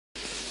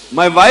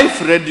My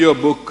wife read your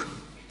book.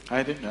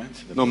 I didn't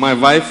answer that. No, my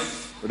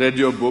wife read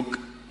your book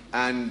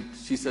and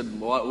she said,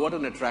 what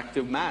an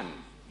attractive man.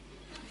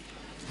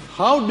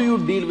 How do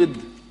you deal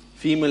with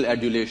female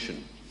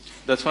adulation?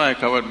 That's why I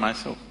covered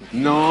myself.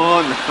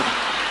 No, no.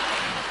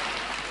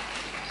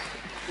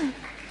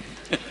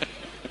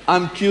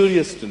 I'm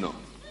curious to know.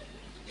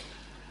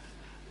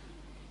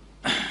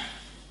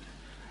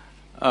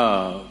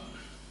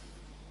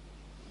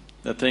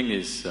 The thing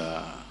is,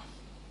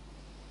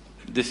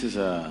 this is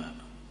a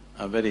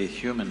very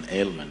human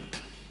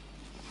ailment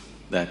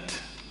that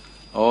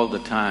all the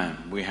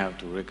time we have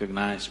to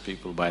recognize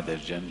people by their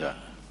gender.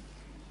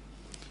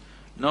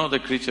 No other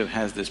creature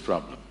has this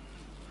problem.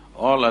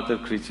 All other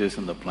creatures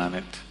on the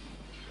planet,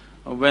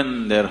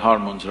 when their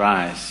hormones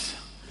rise,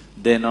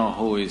 they know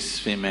who is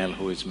female,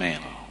 who is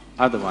male.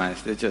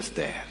 Otherwise, they're just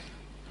there.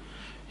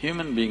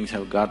 Human beings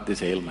have got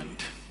this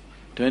ailment.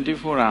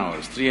 24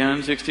 hours,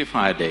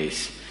 365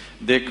 days,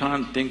 they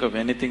can't think of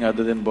anything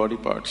other than body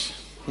parts.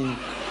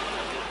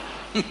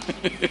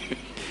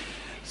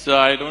 So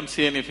I don't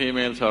see any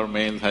females or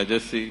males, I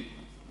just see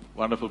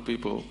wonderful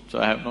people, so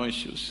I have no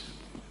issues.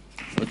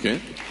 Okay.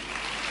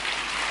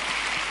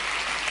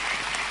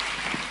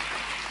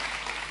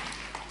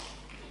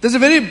 There's a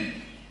very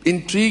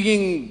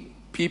intriguing…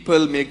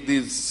 people make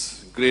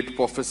these great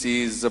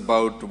prophecies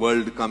about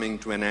world coming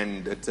to an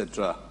end,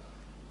 etc.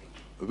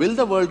 Will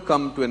the world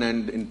come to an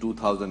end in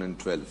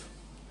 2012?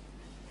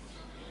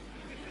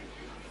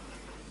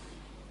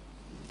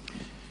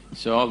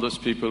 So all those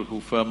people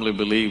who firmly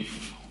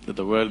believe that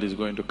the world is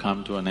going to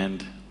come to an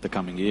end the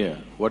coming year,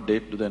 what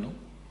date do they know?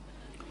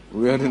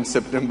 We are in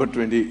September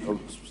 20…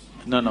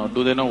 No,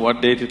 do they know what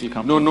date it will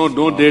come?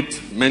 No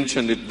date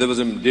mentioned. There was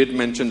a date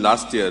mentioned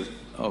last year.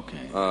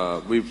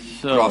 Okay. We've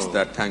crossed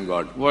that, thank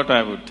God. What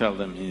I would tell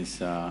them is,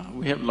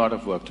 we have a lot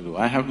of work to do.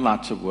 I have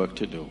lots of work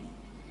to do.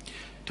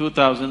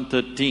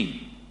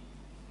 2013,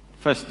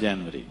 1st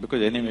January,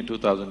 because anyway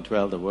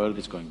 2012 the world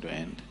is going to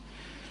end.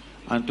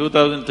 On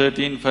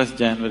 2013, 1st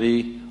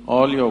January,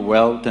 all your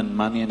wealth and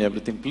money and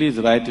everything, please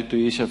write it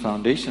to Isha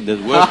Foundation,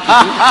 there's work to do.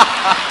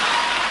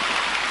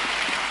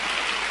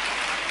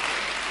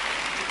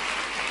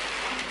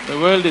 The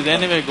world is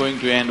anyway going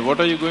to end, what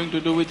are you going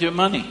to do with your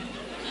money?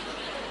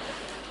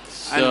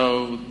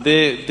 So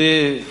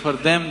for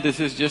them this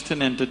is just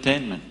an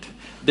entertainment.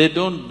 They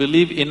don't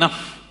believe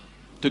enough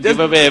to give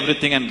away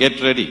everything and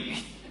get ready.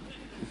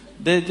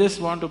 They just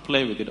want to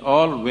play with it.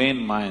 All vain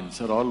minds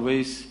are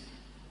always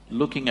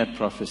looking at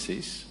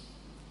prophecies.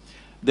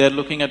 They're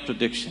looking at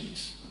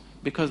predictions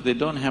because they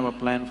don't have a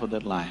plan for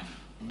their life.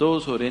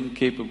 Those who are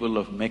incapable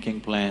of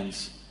making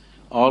plans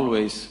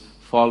always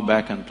fall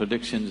back on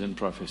predictions and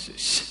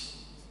prophecies.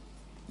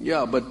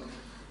 Yeah, but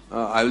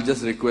I will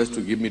just request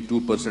to give me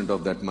 2%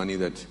 of that money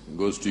that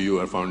goes to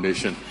your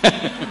foundation.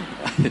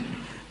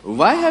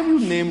 Why have you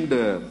named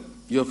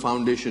your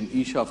foundation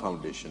Isha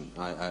Foundation?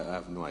 I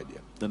have no idea.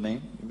 The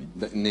name, you mean?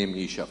 The name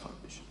Isha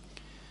Foundation.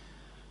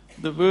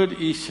 The word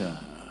Isha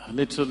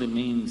literally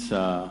means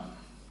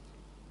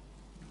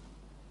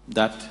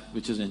that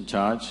which is in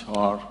charge,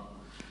 or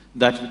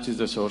that which is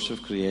the source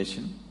of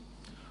creation,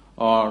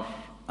 or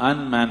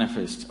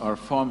unmanifest or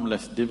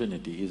formless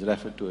divinity is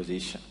referred to as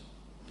Isha.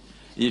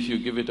 If you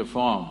give it a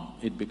form,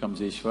 it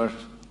becomes Ishwar.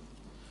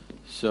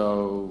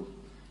 So,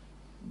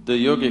 the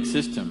yogic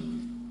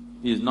system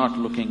is not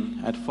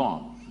looking at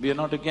form. We are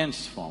not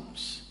against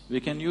forms. We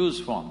can use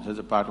forms as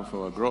a part of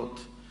our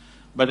growth.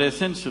 But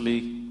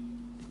essentially,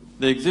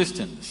 the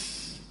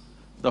existence,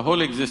 the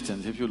whole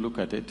existence, if you look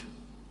at it,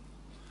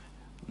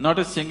 not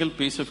a single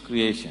piece of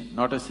creation,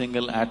 not a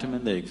single atom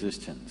in the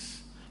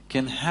existence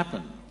can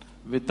happen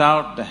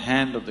without the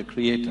hand of the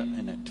Creator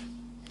in it.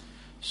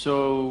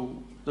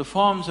 So, the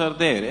forms are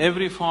there.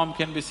 Every form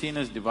can be seen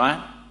as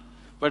divine,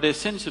 but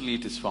essentially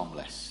it is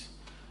formless.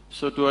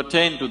 So to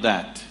attain to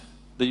that,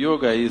 the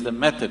yoga is the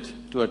method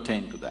to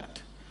attain to that.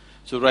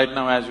 So right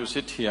now as you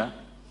sit here,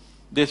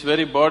 this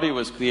very body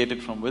was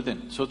created from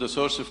within, so the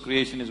source of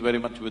creation is very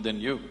much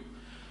within you.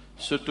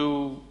 So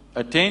to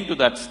attain to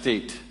that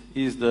state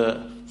is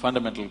the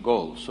fundamental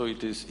goal. So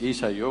it is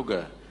Isha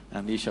Yoga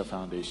and Isha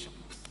Foundation.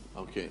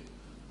 Okay.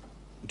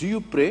 Do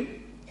you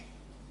pray?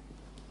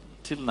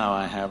 Till now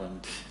I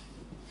haven't.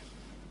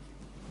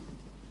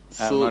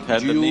 I have So not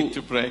had the need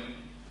to pray.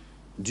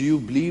 Do you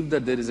believe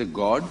that there is a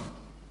God?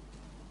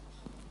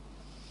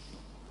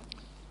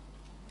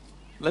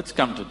 Let's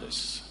come to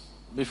this.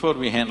 Before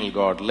we handle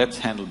God, let's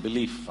handle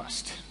belief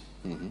first.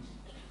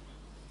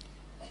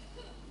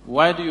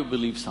 Why do you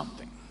believe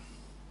something?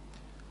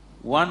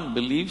 One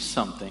believes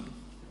something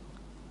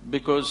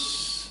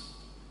because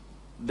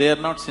they are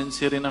not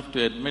sincere enough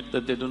to admit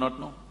that they do not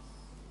know.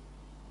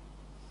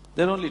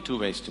 There are only two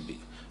ways to be.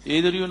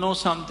 Either you know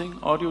something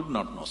or you do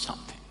not know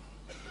something.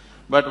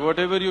 But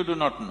whatever you do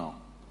not know,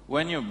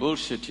 when you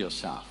bullshit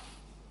yourself,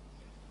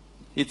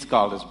 it's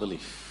called as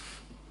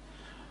belief.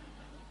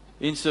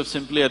 Instead of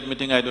simply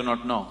admitting, I do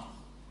not know,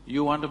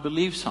 you want to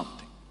believe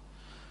something.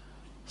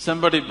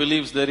 Somebody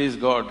believes there is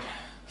God,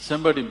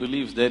 somebody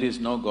believes there is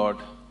no God.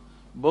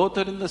 Both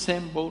are in the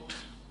same boat.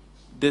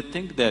 They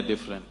think they're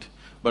different,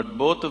 but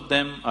both of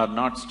them are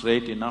not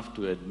straight enough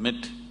to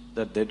admit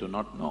that they do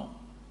not know.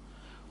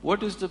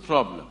 What is the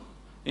problem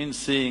in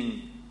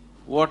seeing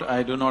what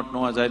I do not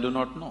know as I do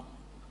not know?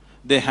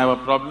 They have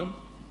a problem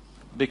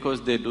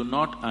because they do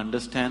not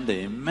understand the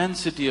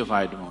immensity of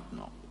I do not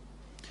know.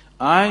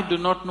 I do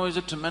not know is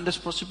a tremendous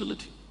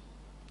possibility.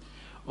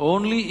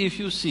 Only if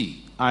you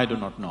see I do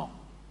not know,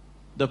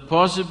 the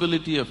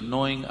possibility of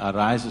knowing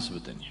arises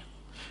within you.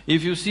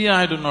 If you see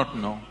I do not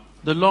know,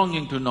 the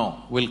longing to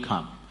know will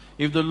come.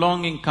 If the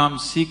longing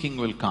comes, seeking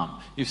will come.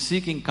 If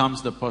seeking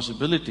comes, the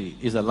possibility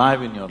is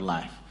alive in your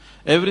life.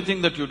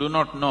 Everything that you do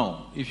not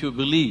know, if you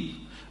believe,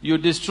 you're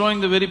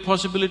destroying the very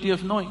possibility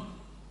of knowing.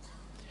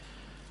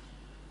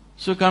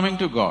 So coming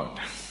to God,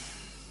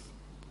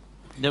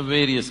 there are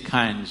various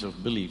kinds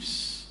of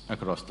beliefs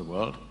across the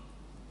world.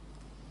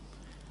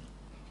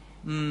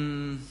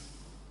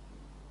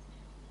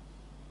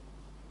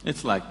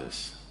 It's like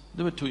this.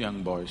 There were two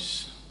young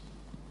boys,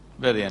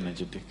 very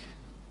energetic.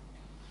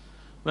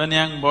 When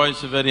young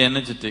boys are very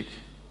energetic,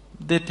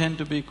 they tend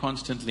to be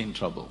constantly in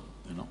trouble,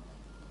 you know.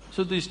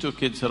 So these two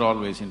kids are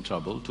always in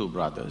trouble, two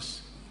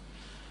brothers.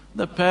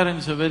 The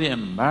parents are very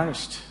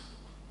embarrassed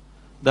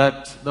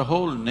that the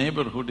whole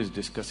neighborhood is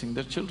discussing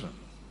their children.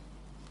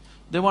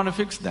 They want to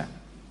fix them.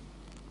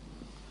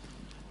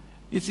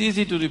 It's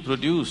easy to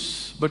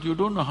reproduce, but you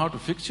don't know how to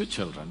fix your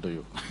children, do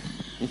you?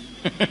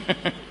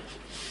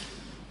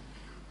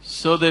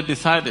 So they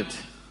decided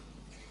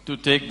to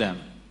take them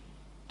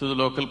to the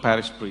local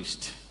parish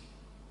priest.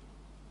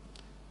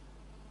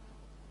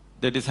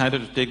 They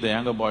decided to take the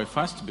younger boy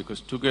first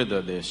because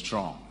together they're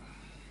strong.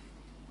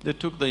 They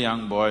took the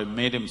young boy,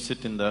 made him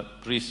sit in the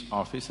priest's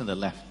office and they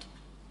left.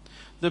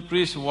 The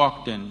priest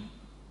walked in.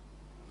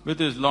 With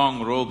his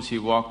long robes, he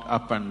walked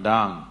up and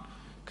down,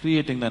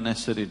 creating the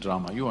necessary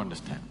drama, you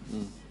understand?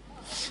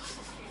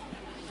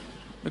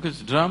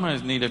 Because drama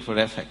is needed for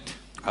effect.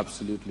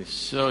 Absolutely.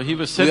 So he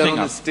was setting up… We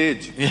are on the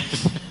stage.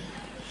 Yes.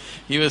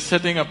 He was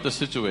setting up the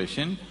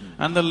situation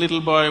and the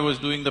little boy was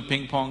doing the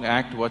ping-pong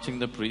act, watching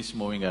the priest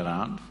moving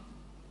around.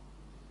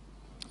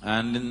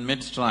 And in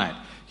mid-stride,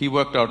 he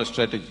worked out a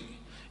strategy.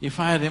 If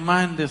I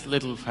remind this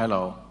little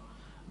fellow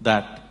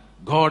that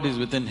God is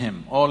within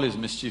him, all his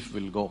mischief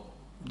will go.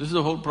 This is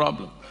the whole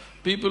problem.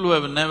 People who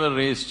have never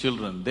raised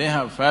children, they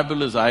have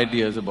fabulous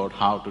ideas about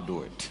how to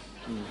do it.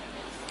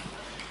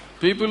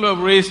 People who have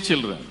raised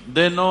children,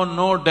 they know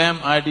no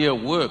damn idea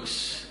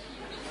works.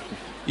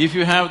 If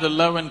you have the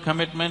love and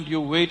commitment, you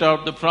wait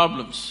out the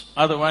problems,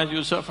 otherwise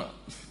you suffer.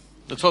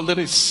 That's all there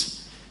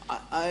is.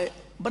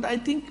 But I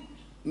think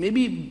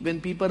maybe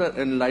when people are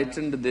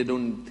enlightened, they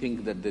don't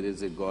think that there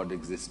is a God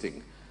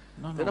existing.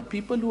 No. There are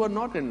people who are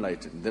not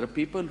enlightened. There are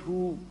people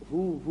who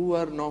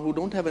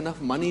don't have enough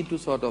money to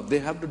sort of… they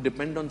have to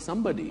depend on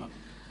somebody.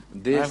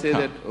 They say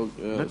that…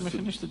 Let me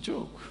finish the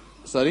joke.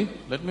 Sorry?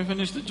 Let me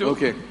finish the joke.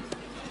 Okay.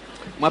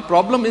 My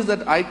problem is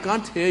that I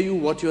can't hear you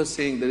what you are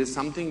saying. There is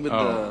something with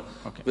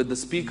with the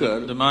speaker.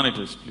 The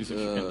monitors, please, if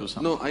you can do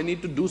something. No, I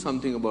need to do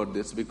something about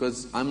this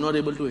because I'm not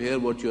able to hear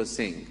what you are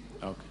saying.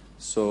 Okay.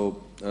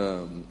 So,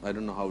 I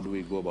don't know how do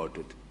we go about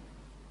it.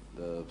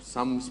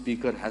 Some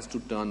speaker has to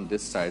turn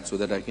this side so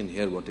that I can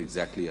hear what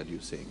exactly are you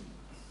saying.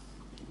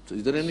 So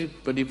is there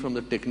anybody from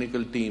the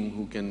technical team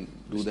who can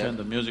do that? Turn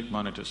the music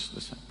monitors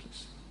this side,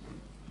 please.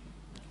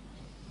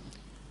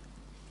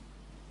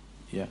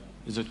 Yeah,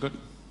 is it good?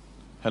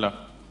 Hello?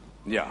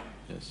 Yeah.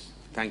 Yes.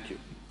 Thank you.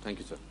 Thank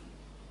you, sir.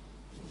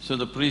 So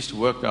the priest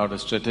worked out a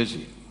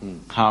strategy,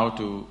 how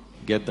to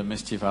get the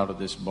mischief out of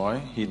this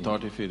boy. He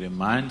thought if he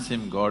reminds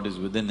him God is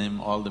within him,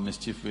 all the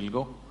mischief will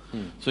go.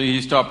 So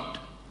he stopped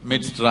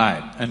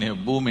mid-stride and in a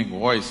booming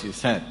voice he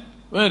said,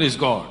 "Where is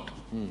God?"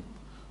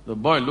 The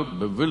boy looked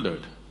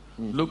bewildered,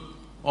 looked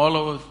all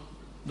over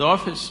the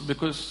office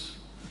because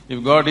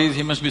if God is,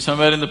 he must be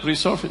somewhere in the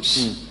priest's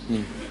office.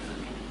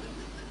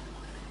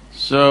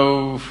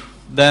 So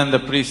then the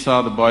priest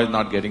saw the boy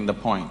not getting the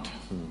point.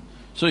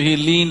 So he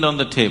leaned on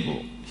the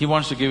table. He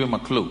wants to give him a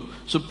clue.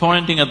 So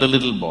pointing at the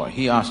little boy,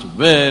 he asked,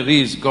 "Where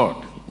is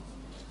God?"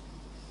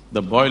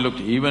 The boy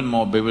looked even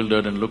more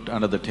bewildered and looked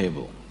under the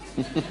table.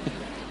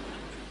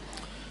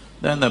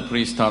 Then the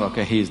priest thought,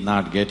 okay, he's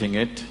not getting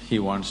it, he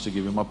wants to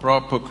give him a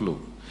proper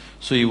clue.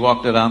 So he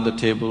walked around the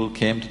table,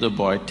 came to the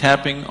boy,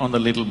 tapping on the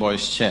little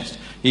boy's chest.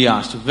 He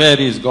asked, "Where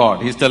is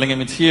God?" He's telling him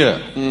it's here.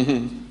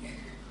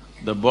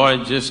 The boy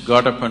just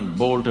got up and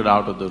bolted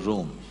out of the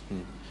room,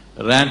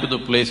 ran to the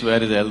place where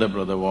his elder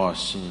brother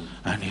was,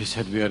 and he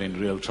said, "We are in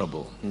real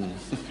trouble."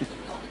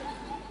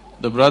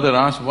 The brother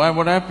asked, "Why,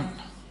 what happened?"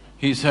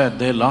 He said,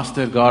 "They lost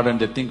their God and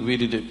they think we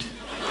did it."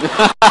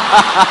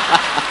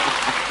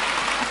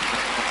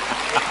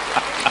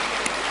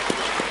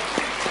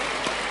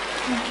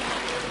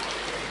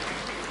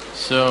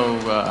 So,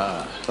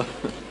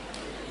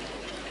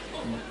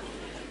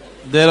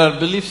 there are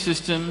belief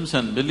systems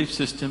and belief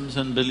systems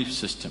and belief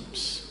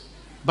systems.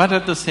 But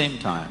at the same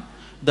time,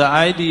 the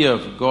idea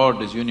of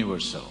God is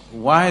universal.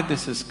 Why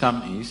this has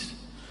come is,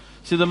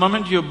 see, the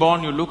moment you're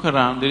born, you look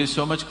around, there is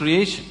so much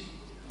creation.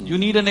 You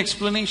need an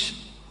explanation.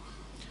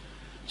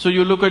 So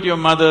you look at your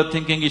mother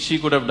thinking she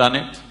could have done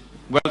it.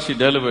 Well, she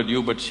delivered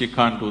you, but she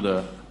can't do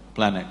the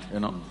planet, you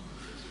know.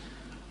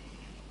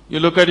 You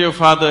look at your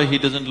father, he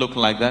doesn't look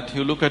like that.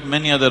 You look at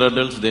many other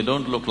adults, they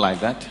don't look like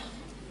that.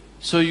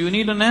 So you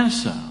need an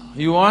answer.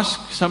 You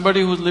ask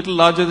somebody who's little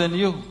larger than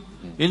you.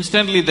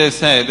 Instantly they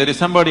say, there is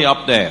somebody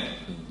up there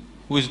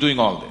who is doing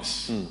all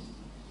this.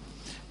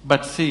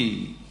 But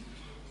see,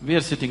 we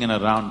are sitting in a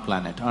round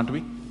planet, aren't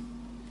we?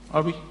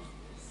 Are we?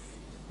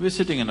 We're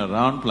sitting in a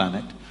round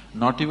planet,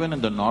 not even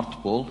in the North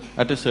Pole,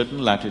 at a certain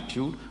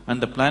latitude,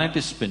 and the planet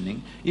is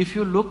spinning. If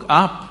you look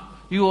up,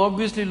 you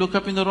obviously look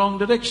up in the wrong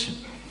direction.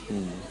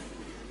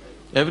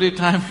 Every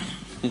time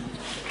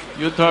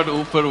you thought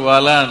Upar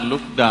Wala and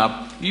looked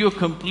up, you're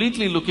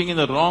completely looking in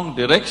the wrong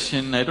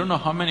direction. I don't know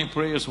how many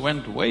prayers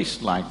went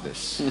waste like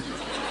this.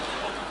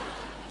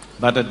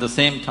 But at the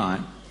same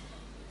time,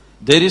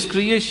 there is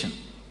creation.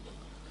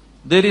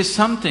 There is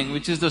something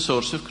which is the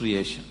source of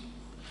creation.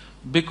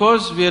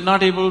 Because we are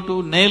not able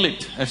to nail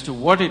it as to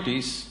what it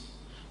is,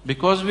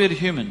 because we are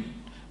human,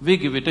 we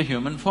give it a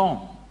human form.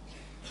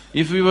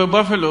 If we were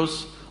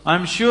buffaloes,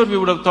 I'm sure we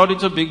would have thought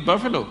it's a big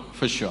buffalo,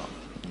 for sure.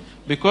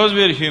 Because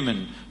we are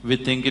human, we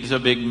think it's a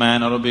big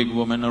man or a big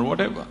woman or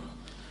whatever.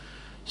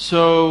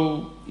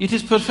 So, it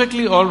is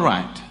perfectly all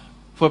right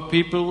for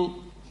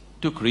people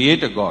to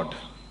create a god.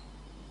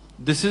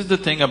 This is the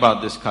thing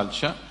about this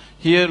culture.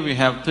 Here we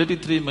have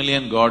 33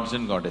 million gods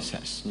and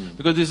goddesses.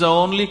 Because this is the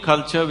only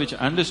culture which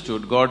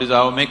understood God is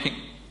our making.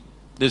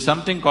 There's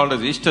something called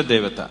as Ishta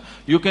Devata.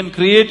 You can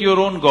create your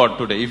own god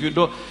today.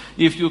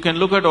 If you can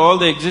look at all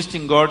the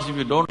existing gods, if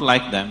you don't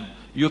like them,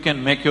 you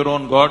can make your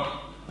own god.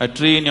 A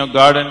tree in your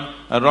garden,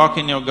 a rock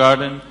in your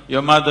garden,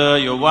 your mother,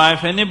 your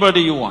wife,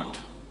 anybody you want,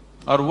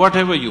 or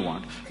whatever you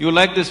want. You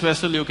like this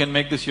vessel, you can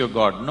make this your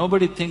god.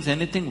 Nobody thinks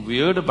anything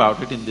weird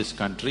about it in this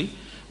country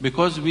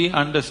because we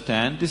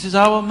understand this is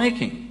our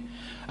making.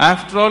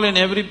 After all, in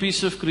every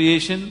piece of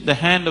creation, the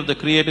hand of the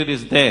Creator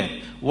is there.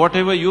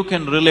 Whatever you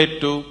can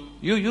relate to,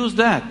 you use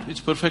that,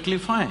 it's perfectly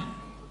fine.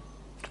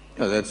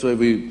 Yeah, that's why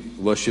we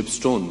worship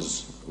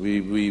stones. We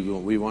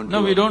want to…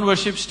 No, we don't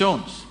worship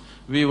stones.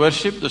 We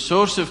worship the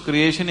source of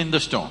creation in the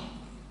stone,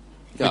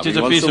 which is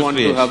a piece of creation. We also want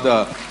to have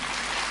the…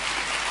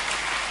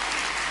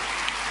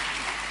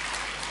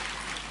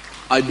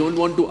 I don't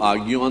want to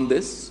argue on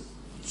this.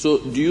 So,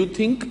 do you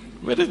think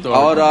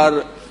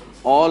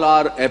all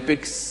our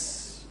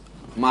epics,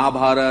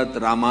 Mahabharata,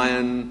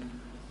 Ramayana,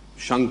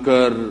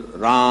 Shankar,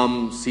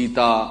 Ram,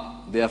 Sita,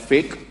 they are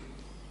fake?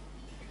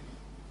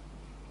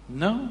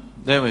 No,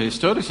 they have a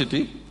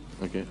historicity.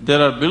 Okay.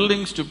 There are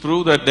buildings to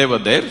prove that they were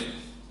there.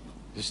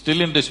 It's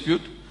still in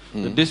dispute.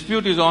 The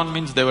dispute is on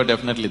means they were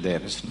definitely there,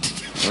 isn't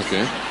it?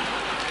 Okay.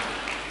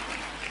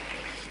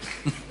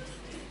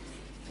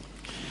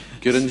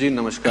 Kiranji,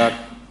 namaskar.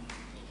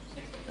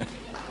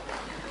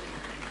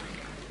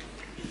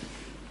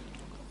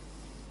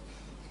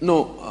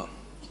 No,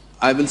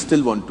 I will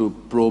still want to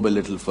probe a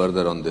little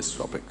further on this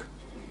topic.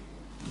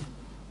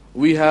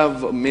 We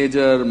have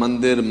major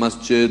mandir,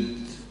 masjid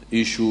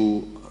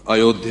issue,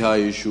 Ayodhya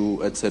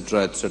issue,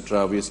 etc.,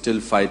 etc. We are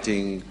still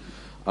fighting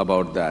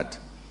about that.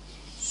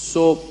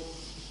 So,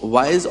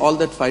 why is all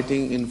that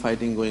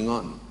fighting going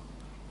on?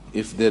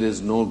 If there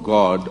is no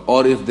God,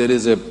 or if there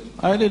is a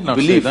I did not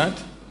belief. say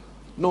that.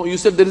 No, you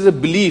said there is a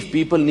belief,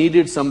 people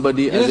needed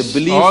somebody as a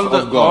belief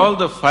of God. All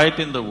the fight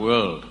in the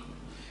world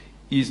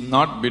is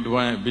not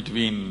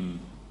between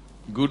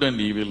good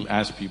and evil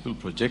as people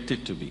project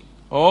it to be.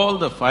 All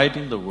the fight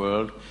in the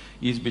world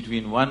is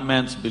between one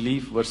man's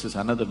belief versus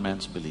another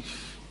man's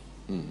belief.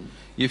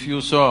 If you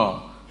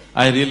saw,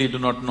 I really do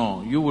not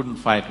know, you wouldn't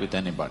fight with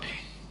anybody.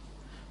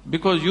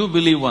 Because you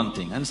believe one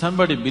thing and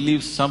somebody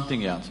believes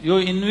something else,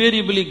 you're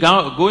invariably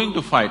going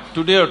to fight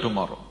today or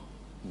tomorrow.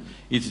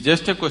 It's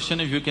just a question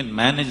if you can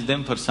manage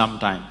them for some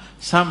time.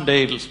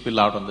 Someday it'll spill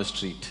out on the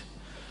street.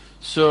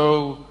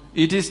 So,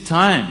 it is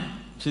time.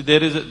 See,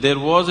 there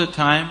was a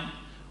time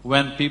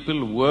when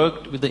people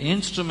worked with the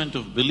instrument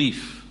of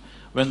belief,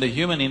 when the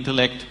human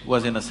intellect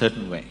was in a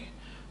certain way.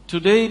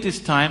 Today it is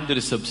time, there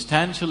is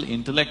substantial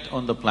intellect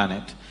on the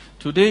planet.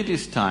 Today it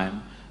is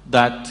time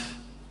that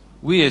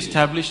we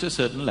establish a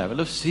certain level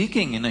of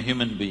seeking in a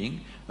human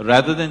being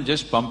rather than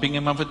just pumping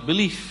him up with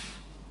belief.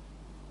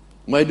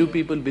 Why do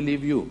people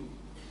believe you?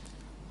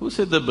 Who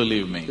said they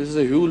believe me? This is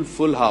a huge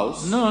full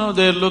house. No,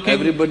 they're looking…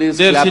 Everybody is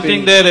they're clapping.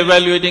 sitting there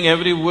evaluating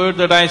every word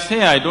that I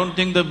say. I don't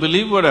think they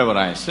believe whatever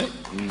I say.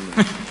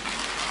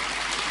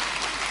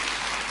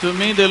 To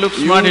me, they look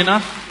smart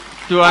enough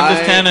to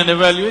understand and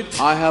evaluate.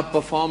 I have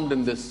performed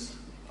in this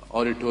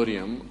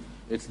auditorium,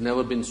 it's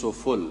never been so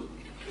full.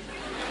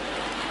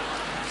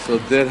 So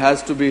there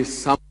has to be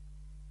some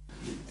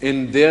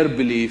in their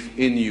belief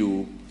in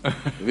you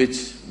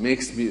which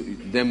makes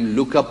them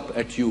look up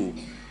at you.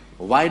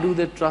 Why do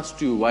they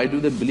trust you? Why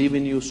do they believe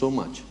in you so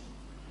much?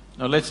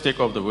 Now let's take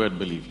off the word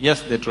belief.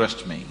 Yes, they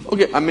trust me.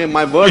 Okay, I mean,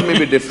 my word may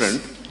be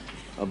different,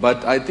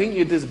 but I think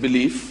it is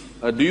belief.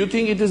 Do you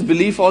think it is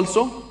belief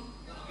also?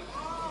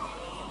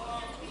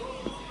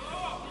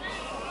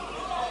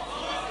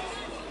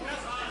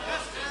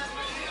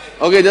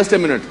 Okay, just a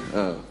minute.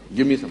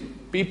 Give me some.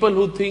 People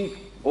who think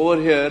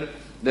over here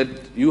that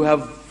you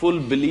have full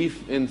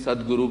belief in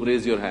Sadhguru,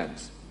 raise your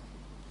hands.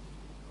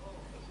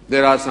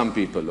 There are some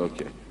people,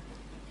 okay.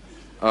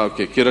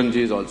 Okay, Kiranji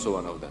is also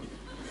one of them.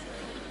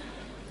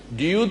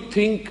 Do you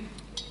think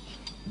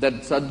that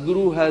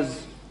Sadhguru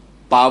has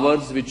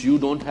powers which you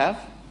don't have?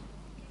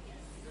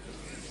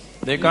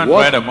 They can't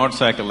ride a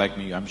motorcycle like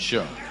me, I'm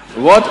sure.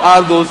 What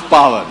are those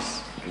powers?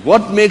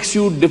 What makes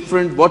you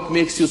different? What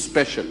makes you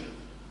special?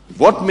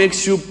 What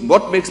makes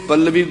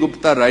Pallavi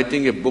Gupta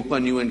writing a book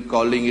on you and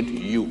calling it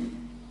you?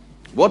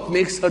 What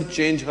makes her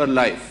change her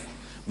life?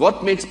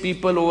 What makes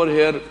people over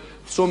here,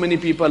 so many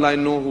people I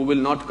know who will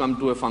not come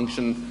to a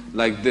function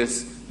like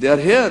this, they are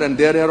here and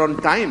they are here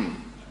on time.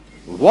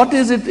 What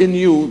is it in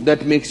you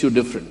that makes you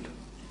different?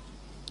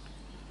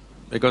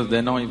 Because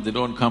they know if they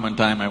don't come on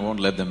time, I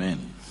won't let them in.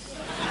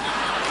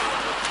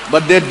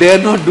 But they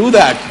dare not do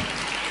that.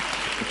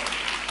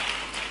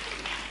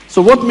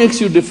 So what makes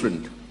you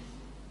different?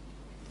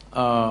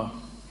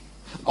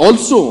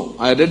 Also,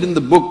 I read in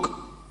the book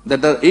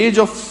that at the age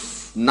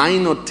of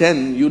 9 or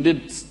 10,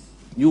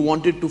 you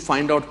wanted to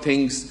find out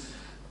things.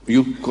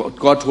 You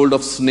got hold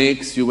of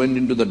snakes, you went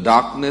into the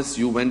darkness,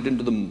 you went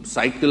into the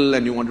cycle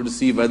and you wanted to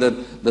see whether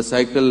the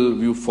cycle,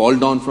 you fall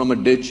down from a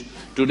ditch.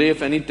 Today,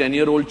 if any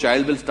 10-year-old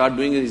child will start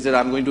doing it, he said,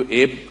 I'm going to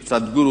ape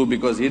Sadhguru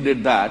because he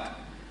did that.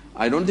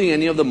 I don't think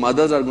any of the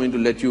mothers are going to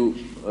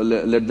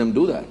let them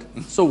do that.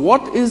 So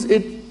what is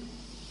it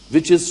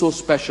which is so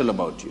special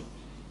about you?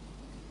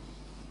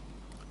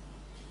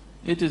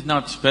 It is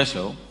not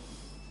special.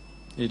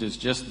 It is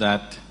just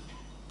that,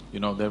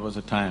 there was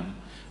a time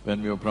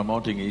when we were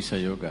promoting Isha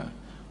Yoga,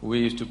 we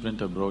used to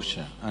print a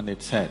brochure and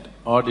it said,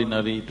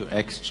 ordinary to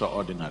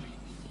extraordinary.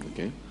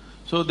 Okay.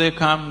 So they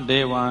come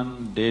day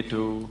 1, day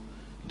 2,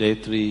 day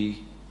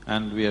 3,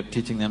 and we are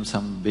teaching them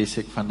some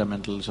basic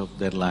fundamentals of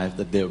their life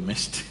that they've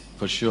missed,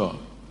 for sure.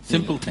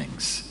 Simple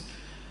things.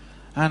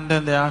 And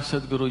then they asked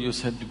Sadhguru, you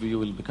said we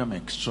will become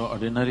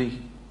extraordinary.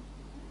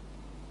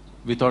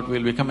 We thought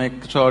we'll become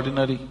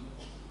extraordinary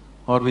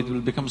or we will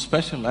become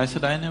special. I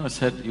said, I never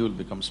said you will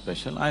become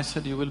special. I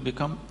said you will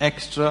become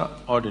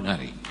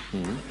extraordinary.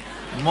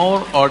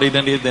 More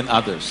ordinary than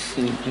others.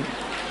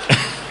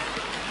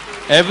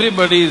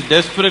 Everybody is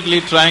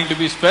desperately trying to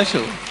be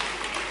special.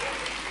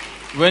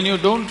 When you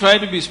don't try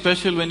to be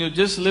special, when you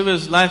just live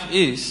as life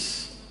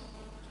is,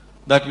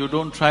 that you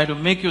don't try to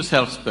make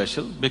yourself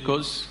special,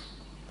 because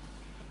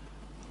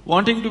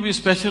wanting to be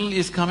special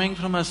is coming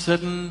from a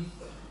certain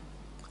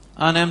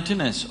an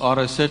emptiness or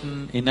a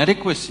certain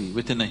inadequacy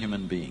within a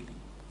human being.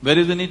 Where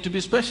is the need to be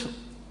special?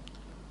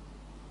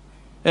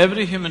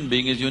 Every human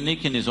being is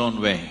unique in his own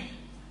way.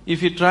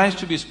 If he tries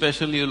to be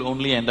special, he'll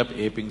only end up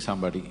aping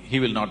somebody, he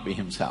will not be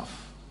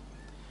himself.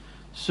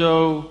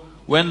 So,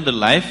 when the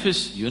life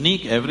is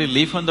unique, every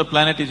leaf on the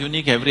planet is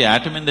unique, every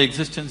atom in the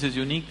existence is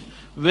unique,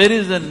 where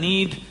is the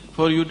need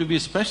for you to be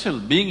special?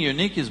 Being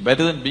unique is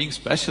better than being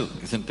special,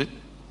 isn't it?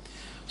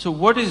 So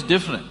what is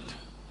different?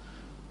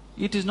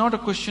 It is not a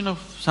question of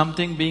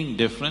something being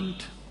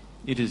different,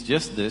 it is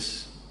just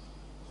this.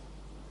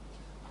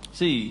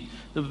 See,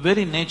 the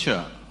very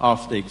nature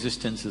of the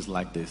existence is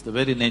like this, the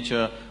very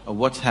nature of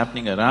what's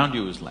happening around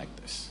you is like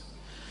this.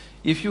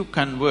 If you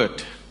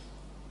convert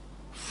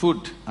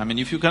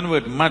if you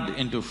convert mud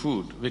into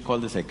food, we call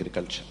this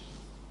agriculture.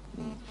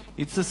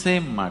 It's the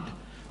same mud.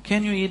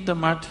 Can you eat the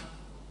mud?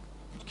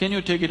 Can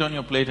you take it on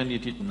your plate and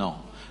eat it?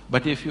 No.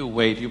 But if you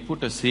wait, you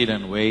put a seed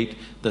and wait,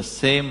 the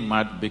same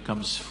mud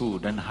becomes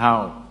food, and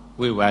how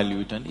we value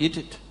it and eat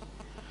it.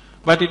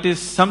 But it is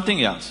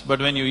something else, but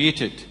when you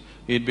eat it,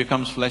 it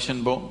becomes flesh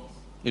and bone,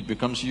 it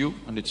becomes you,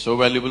 and it's so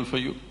valuable for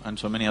you and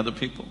so many other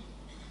people.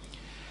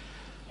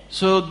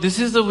 So this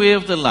is the way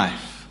of the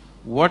life.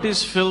 What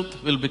is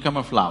filth will become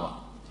a flower,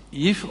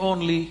 if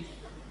only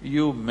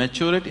you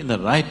mature it in the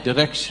right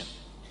direction.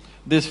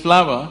 This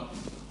flower,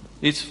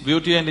 its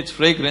beauty and its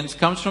fragrance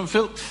comes from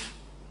filth.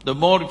 The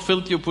more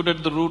filth you put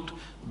at the root,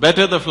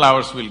 better the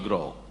flowers will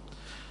grow.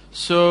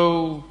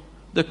 So,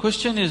 the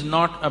question is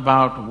not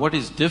about what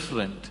is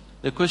different,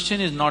 the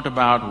question is not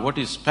about what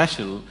is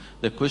special,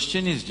 the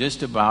question is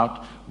just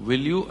about,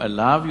 will you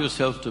allow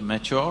yourself to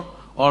mature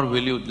or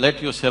will you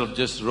let yourself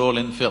just roll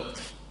in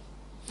filth?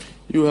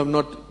 You have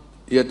not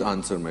yet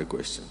answered my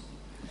question.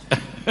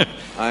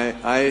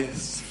 I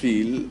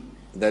feel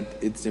that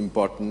it's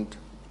important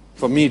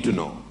for me to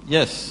know.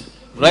 Yes,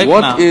 right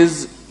now. What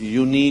is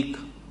unique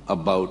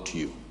about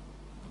you?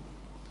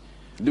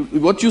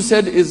 What you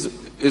said is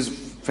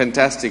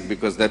fantastic,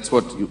 because that's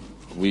what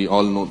we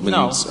all know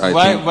means. No,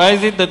 why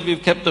is it that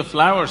we've kept the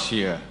flowers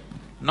here,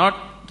 not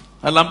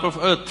a lump of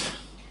earth?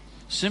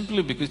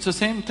 Simply because it's the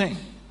same thing,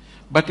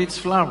 but it's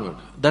flowered.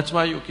 That's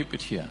why you keep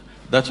it here.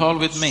 That's all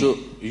with me. So,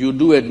 you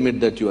do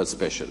admit that you are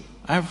special?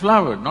 I have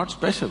flowered, not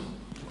special.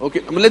 Okay,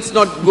 let's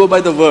not go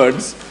by the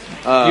words.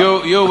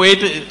 You're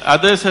waiting,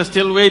 others are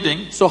still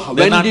waiting. So,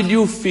 when did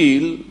you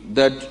feel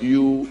that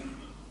you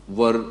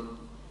were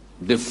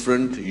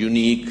different,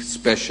 unique,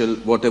 special,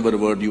 whatever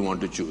word you want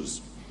to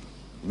choose?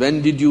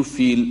 When did you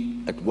feel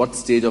at what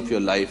stage of your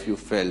life you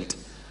felt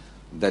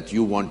that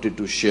you wanted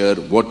to share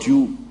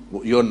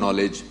your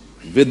knowledge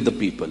with the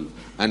people?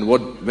 And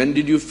when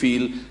did you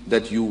feel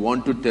that you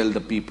want to tell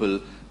the people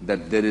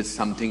that there is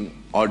something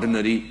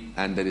ordinary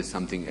and there is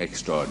something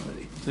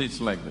extraordinary? So it's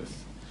like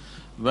this.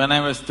 When I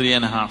was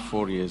 3.5,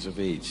 4 years of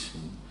age,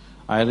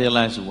 I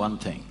realized one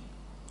thing,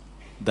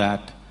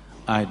 that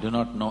I do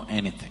not know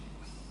anything.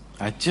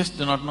 I just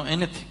do not know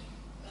anything.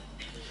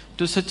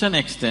 To such an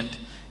extent,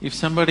 if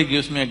somebody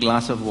gives me a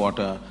glass of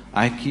water,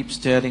 I keep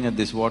staring at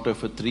this water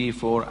for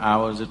 3-4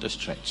 hours at a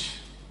stretch.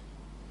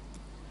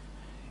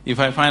 If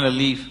I find a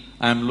leaf,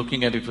 I'm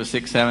looking at it for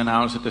 6-7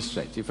 hours at a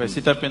stretch. If I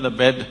sit up in the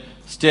bed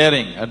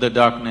staring at the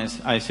darkness,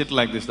 I sit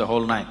like this the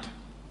whole night.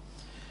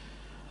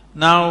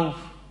 Now,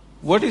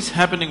 what is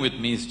happening with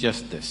me is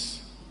just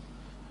this.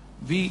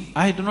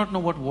 I do not know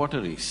what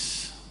water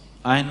is.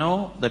 I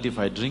know that if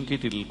I drink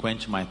it, it'll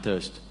quench my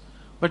thirst.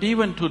 But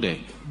even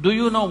today, do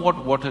you know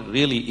what water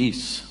really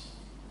is?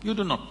 You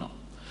do not know.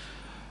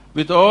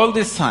 With all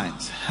this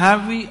science,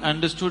 have we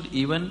understood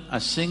even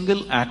a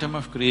single atom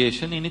of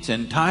creation in its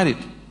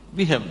entirety?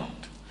 We have not.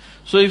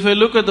 So if I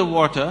look at the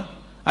water,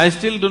 I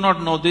still do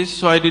not know this,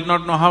 so I did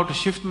not know how to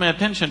shift my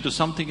attention to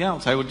something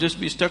else. I would just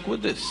be stuck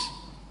with this.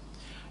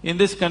 In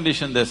this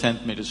condition, they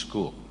sent me to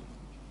school.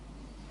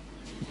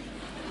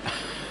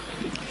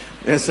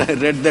 Yes, I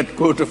read that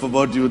quote of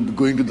about you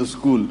going to the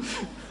school.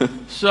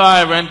 So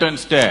I went and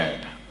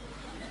stared,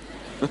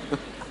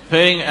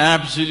 paying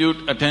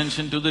absolute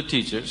attention to the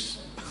teachers.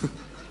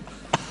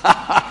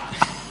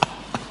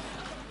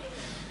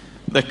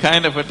 The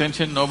kind of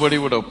attention nobody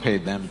would have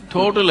paid them,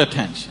 total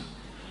attention.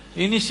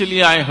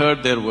 Initially I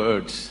heard their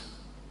words,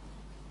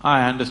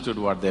 I understood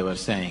what they were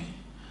saying.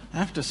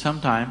 After some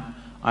time,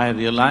 I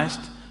realized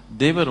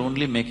they were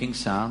only making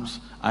sounds,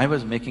 I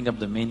was making up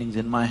the meanings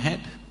in my head.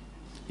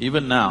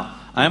 Even now,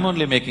 I'm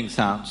only making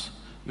sounds.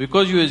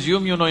 Because you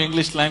assume you know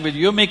English language,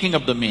 you're making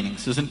up the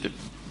meanings, isn't it?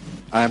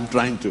 I am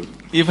trying to.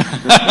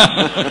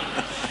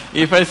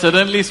 If I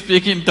suddenly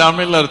speak in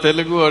Tamil or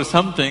Telugu or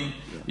something,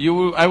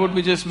 I would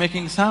be just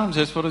making sounds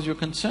as far as you're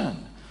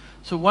concerned.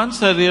 So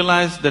once I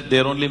realized that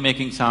they're only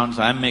making sounds,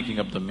 I'm making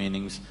up the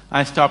meanings,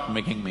 I stopped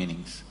making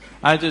meanings.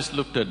 I just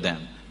looked at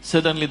them.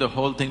 Suddenly the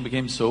whole thing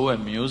became so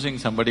amusing,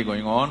 somebody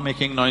going on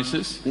making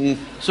noises.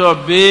 So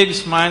a big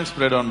smile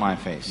spread on my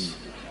face.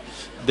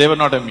 They were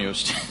not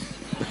amused.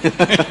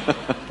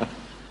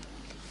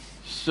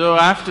 So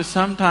after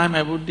some time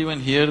I wouldn't even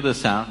hear the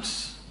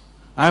sounds.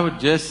 I would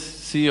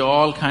just see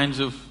all kinds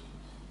of,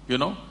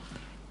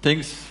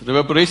 things,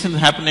 reverberations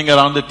happening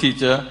around the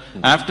teacher.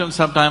 After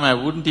some time I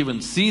wouldn't even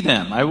see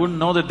them, I wouldn't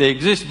know that they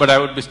exist, but I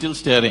would be still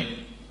staring.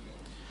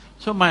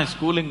 So my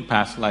schooling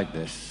passed like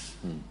this.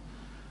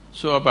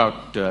 So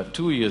about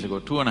 2 years ago,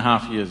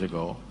 2.5 years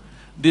ago,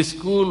 this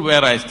school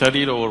where I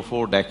studied over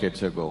 4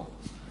 decades ago,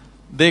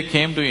 they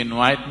came to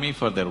invite me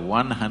for their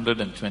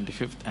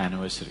 125th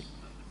anniversary.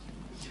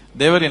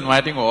 They were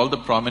inviting all the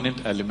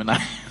prominent alumni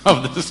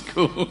of the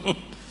school.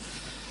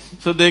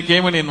 So they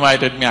came and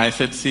invited me. I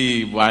said,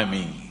 see, why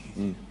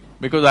me?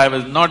 Because I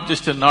was not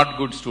just a not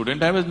good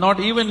student, I was not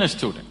even a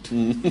student.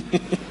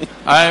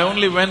 I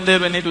only went there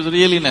when it was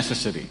really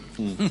necessary.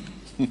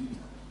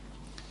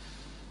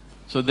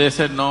 So they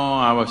said, no,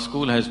 our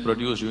school has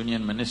produced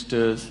union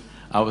ministers,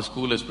 our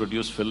school has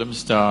produced film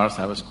stars,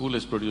 our school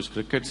has produced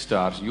cricket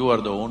stars, you are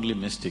the only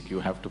mystic, you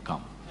have to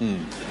come.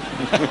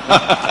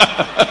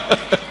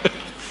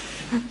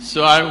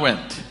 So I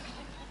went.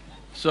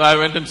 So I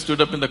went and stood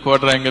up in the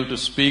quadrangle to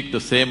speak the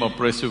same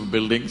oppressive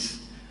buildings,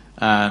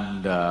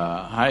 and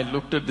I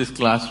looked at this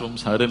classroom,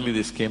 suddenly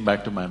this came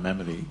back to my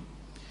memory.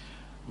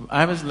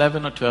 I was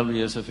 11 or 12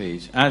 years of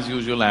age. As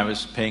usual, I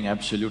was paying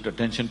absolute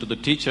attention to the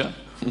teacher,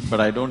 but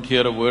I don't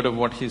hear a word of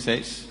what he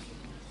says.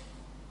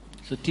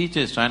 So teacher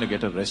is trying to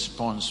get a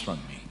response from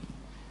me.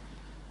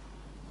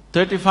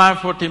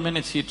 35-40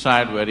 minutes he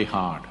tried very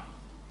hard.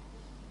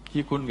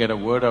 He couldn't get a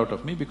word out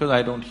of me because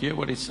I don't hear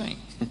what he's saying.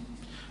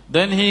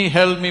 Then he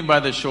held me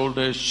by the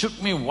shoulders,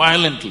 shook me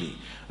violently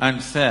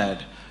and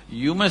said,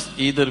 you must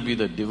either be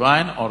the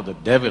divine or the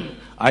devil.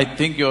 I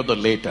think you're the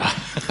later.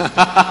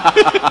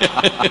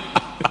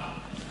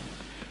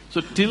 So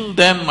till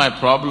then my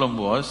problem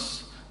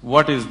was,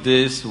 what is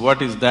this,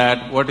 what is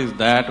that, what is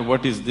that,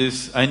 what is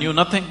this? I knew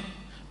nothing.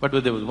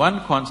 But there was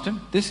one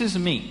constant, this is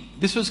me.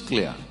 This was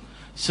clear.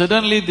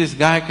 Suddenly this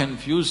guy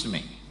confused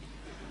me.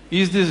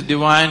 Is this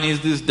divine, is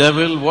this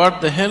devil,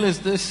 what the hell is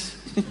this?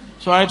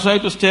 So I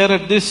tried to stare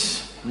at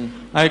this.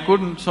 I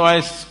couldn't, so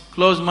I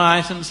closed my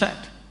eyes and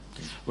sat.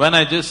 When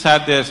I just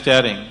sat there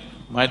staring,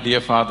 my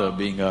dear father,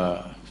 being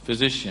a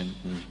physician,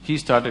 he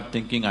started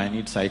thinking I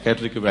need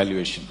psychiatric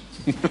evaluation.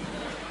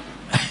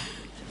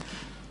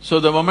 So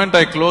the moment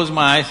I closed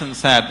my eyes and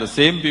sat, the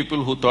same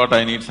people who thought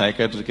I need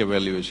psychiatric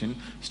evaluation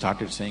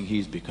started saying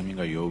he's becoming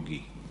a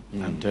yogi.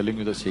 I'm telling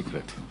you the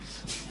secret.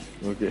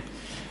 Okay.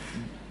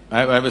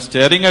 I was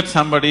staring at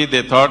somebody,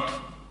 they thought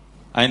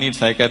I need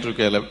psychiatric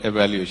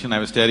evaluation, I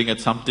was staring at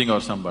something or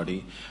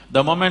somebody.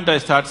 The moment I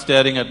start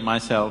staring at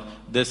myself,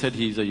 they said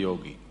he's a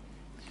yogi.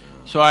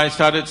 So I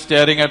started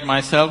staring at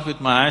myself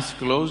with my eyes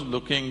closed,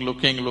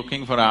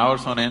 looking for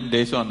hours on end,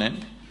 days on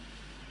end.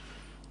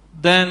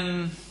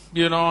 Then,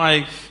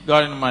 I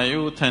got into my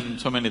youth and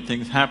so many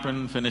things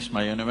happened, finished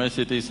my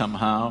university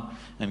somehow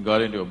and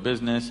got into a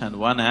business, and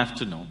one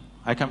afternoon,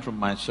 I come from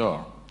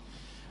Mysore,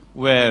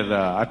 where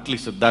at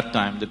least at that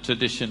time the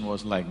tradition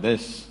was like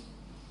this.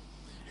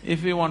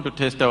 If we want to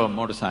test our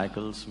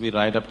motorcycles, we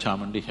ride up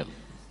Chamandi Hill.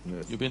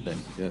 Yes. You've been there?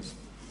 Yes.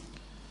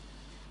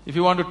 If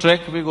you want to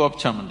trek, we go up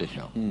Chamandi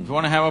Hill. If you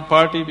want to have a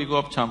party, we go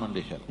up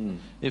Chamandi Hill.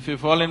 If you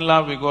fall in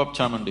love, we go up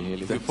Chamandi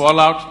Hill. If you fall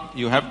out,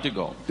 you have to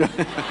go.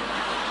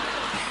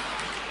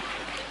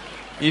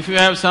 If you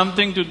have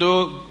something to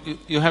do,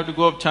 you have to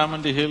go up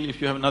Chamandi Hill. If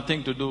you have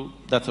nothing to do,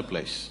 that's a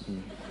place.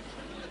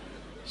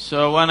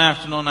 So one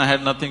afternoon I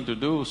had nothing to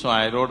do, so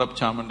I rode up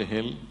Chamandi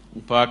Hill,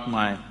 parked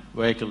my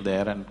vehicle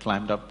there and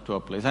climbed up to a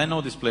place. I know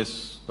this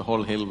place, the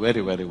whole hill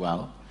very, very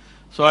well.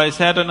 So I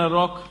sat on a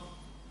rock,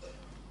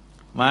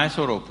 my eyes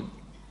were open.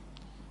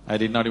 I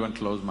did not even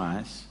close my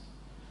eyes.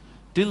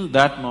 Till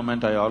that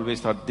moment I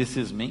always thought, this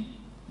is me,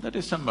 that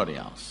is somebody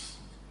else.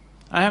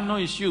 I have no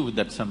issue with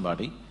that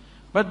somebody,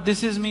 but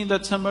this is me,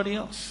 that's somebody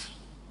else.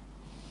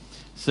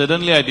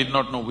 Suddenly I did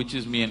not know which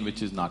is me and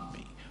which is not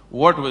me.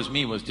 What was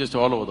me was just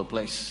all over the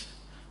place.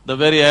 The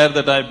very air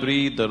that I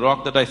breathe, the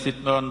rock that I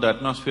sit on, the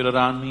atmosphere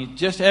around me,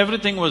 just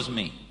everything was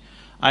me.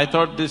 I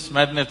thought this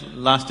madness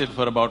lasted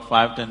for about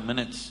 5–10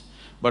 minutes,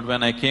 but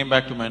when I came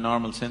back to my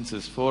normal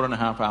senses,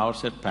 4.5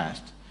 hours had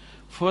passed.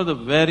 For the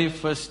very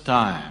first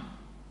time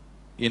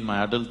in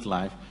my adult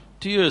life,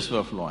 tears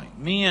were flowing.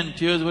 Me and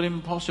tears were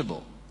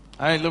impossible.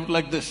 I looked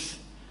like this.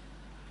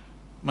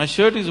 My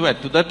shirt is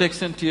wet, to that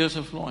extent tears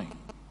are flowing.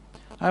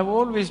 I've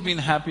always been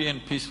happy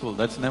and peaceful,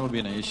 that's never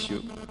been an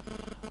issue.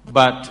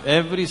 But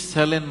every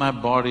cell in my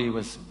body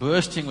was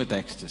bursting with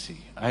ecstasy.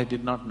 I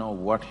did not know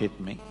what hit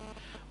me.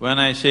 When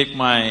I shake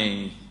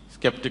my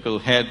skeptical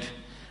head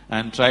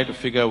and try to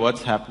figure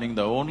what's happening,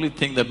 the only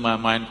thing that my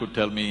mind could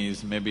tell me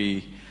is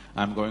maybe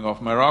I'm going off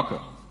my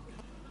rocker.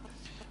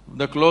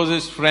 The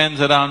closest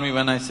friends around me,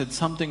 when I said,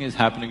 something is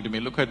happening to me,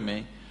 look at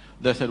me,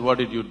 they said, what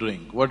did you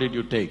drink? What did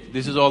you take?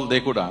 This is all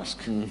they could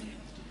ask.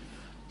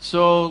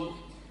 So,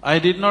 I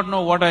did not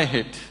know what I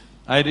hit.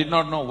 I did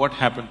not know what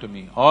happened to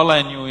me. All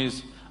I knew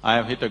is, I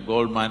have hit a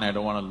gold mine, I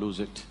don't want to lose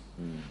it.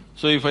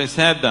 So if I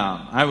sat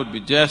down, I would be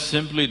just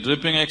simply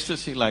dripping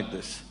ecstasy like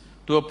this.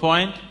 To a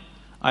point,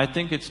 I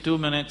think it's 2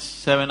 minutes,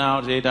 7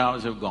 hours, 8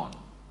 hours have gone.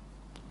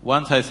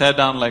 Once I sat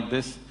down like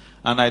this,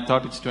 and I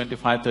thought it's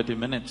 25–30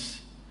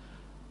 minutes.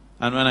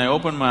 And when I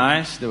opened my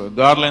eyes, there were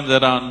garlands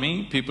around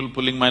me, people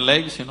pulling my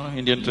legs,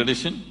 Indian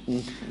tradition.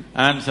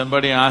 And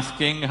somebody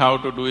asking how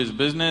to do his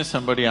business,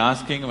 somebody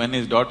asking when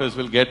his daughters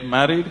will get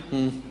married.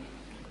 And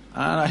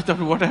I thought,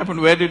 what happened?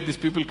 Where did these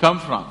people come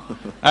from?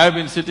 I've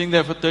been sitting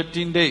there for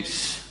 13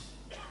 days.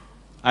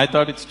 I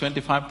thought it's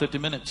 25–30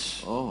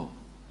 minutes. Oh.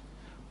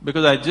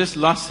 Because I just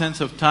lost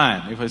sense of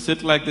time. If I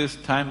sit like this,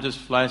 time just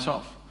flies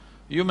off.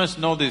 You must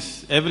know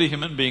this, every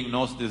human being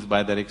knows this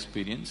by their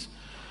experience.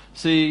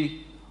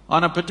 See,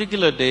 on a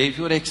particular day, if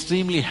you're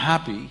extremely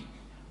happy,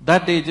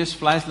 that day just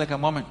flies like a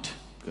moment.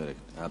 Correct,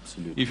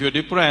 absolutely. If you're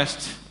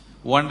depressed,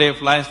 one day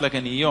flies like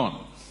an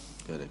eon.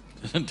 Correct.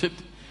 Isn't it?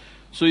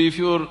 So if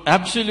you're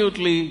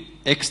absolutely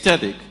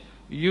ecstatic,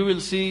 you will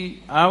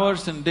see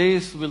hours and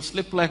days will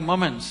slip like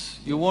moments.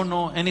 You won't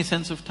know any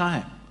sense of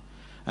time.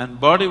 And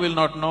body will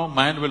not know,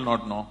 mind will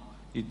not know.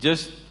 It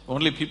just…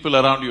 only people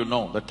around you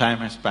know that time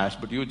has passed,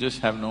 but you just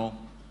have no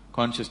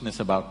consciousness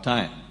about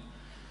time.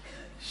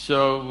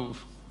 So,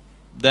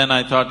 then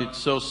I thought it's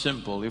so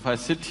simple. If I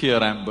sit here,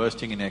 I'm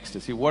bursting in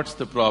ecstasy. What's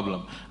the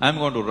problem? I'm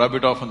going to rub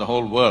it off on the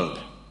whole world.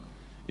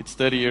 It's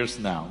 30 years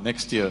now.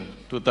 Next year,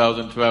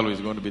 2012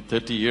 is going to be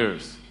 30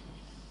 years.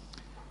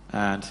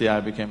 And see, I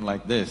became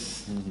like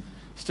this.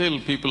 Still,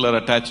 people are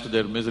attached to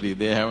their misery,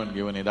 they haven't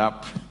given it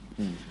up.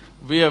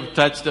 We have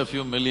touched a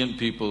few million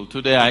people.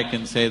 Today I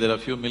can say that a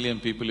few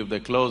million people, if they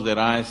close their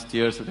eyes,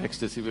 tears of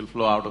ecstasy will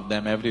flow out of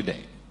them every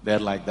day. They're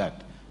like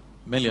that,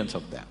 millions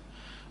of them.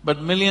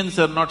 But millions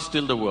are not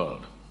still the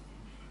world.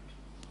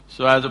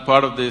 So as a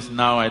part of this,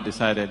 now I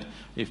decided,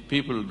 if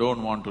people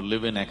don't want to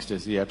live in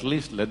ecstasy, at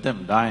least let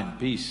them die in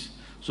peace.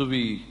 So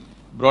we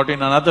brought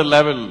in another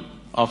level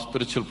of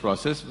spiritual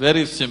process,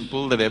 very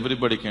simple, that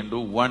everybody can do,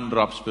 one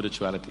drop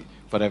spirituality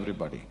for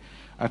everybody.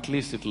 At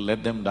least it'll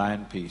let them die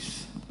in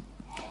peace.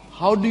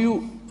 How do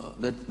you…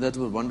 that was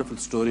a wonderful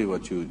story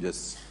what you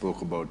just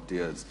spoke about,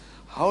 tears.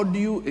 How do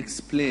you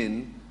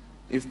explain,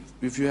 if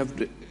you have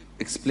to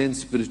explain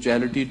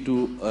spirituality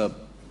to a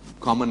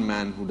common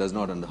man who does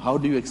not understand, how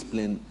do you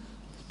explain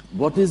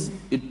what is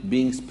it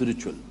being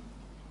spiritual?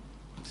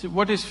 See,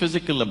 what is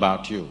physical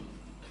about you?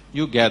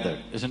 You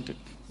gathered, isn't it?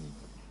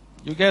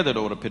 You gathered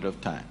over a period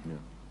of time. Yeah.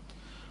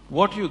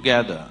 What you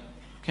gather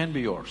can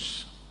be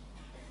yours.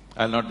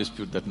 I'll not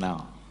dispute that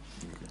now.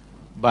 Okay.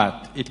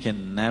 But it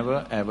can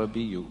never ever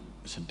be you,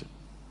 isn't it?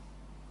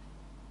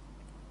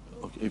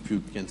 Okay, if you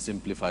can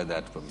simplify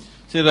that for me.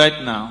 See,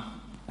 right now,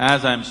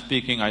 as I'm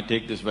speaking, I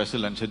take this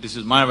vessel and say, this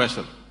is my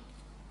vessel.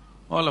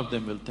 all of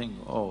them will think,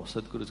 oh,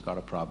 Sadhguru's got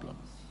a problem.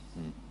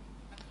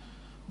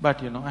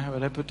 But I have a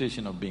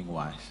reputation of being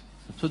wise,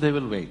 so they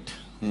will wait.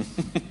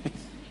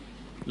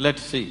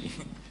 Let's see.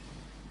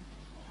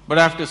 But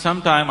after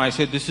some time I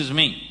say, this is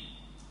me,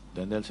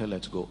 then they'll say,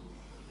 let's go.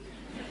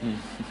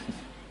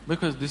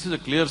 Because this is a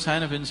clear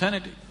sign of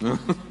insanity.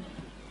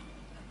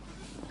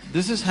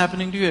 This is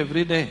happening to you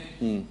every day.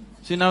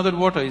 See now that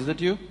water, is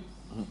that you?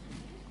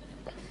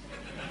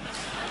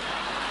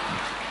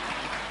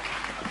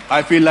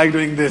 I feel like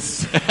doing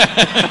this.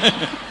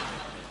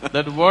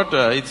 That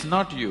water, it's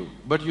not you,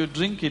 but you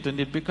drink it and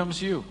it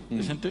becomes you,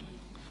 isn't it?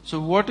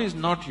 So what is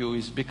not you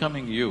is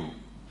becoming you.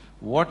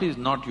 What is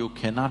not you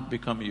cannot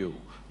become you.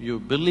 You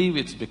believe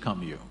it's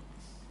become you.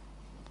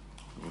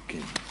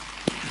 Okay.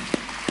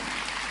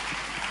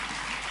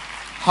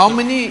 How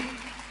many…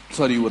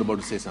 Sorry, you were about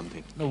to say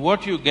something. Now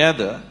what you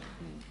gather,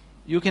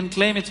 you can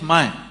claim it's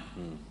mine.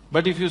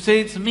 But if you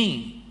say it's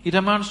me, it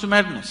amounts to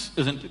madness,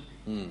 isn't it?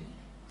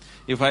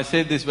 If I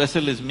say this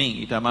vessel is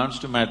me, it amounts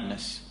to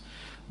madness.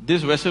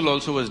 This vessel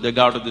also was dug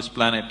out of this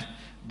planet,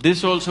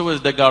 this also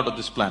was dug out of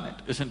this planet,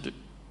 isn't it?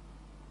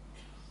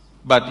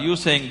 But you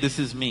saying this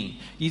is me,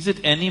 is it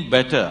any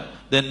better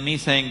than me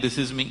saying this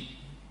is me?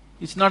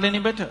 It's not any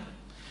better.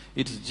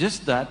 It's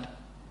just that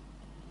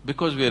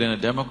because we are in a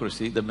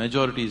democracy, the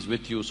majority is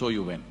with you, so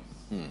you win.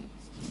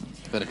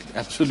 Correct,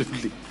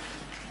 absolutely.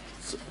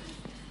 So,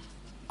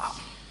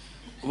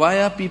 why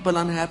are people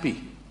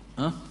unhappy?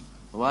 Huh?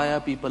 Why are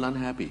people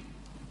unhappy?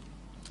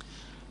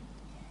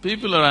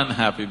 People are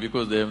unhappy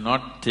because they have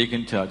not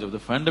taken charge of the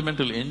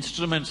fundamental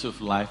instruments of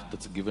life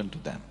that's given to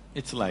them.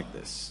 It's like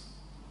this.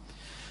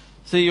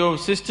 See, your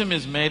system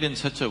is made in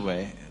such a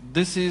way,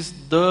 this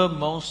is the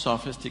most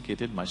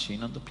sophisticated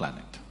machine on the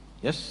planet,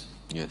 yes?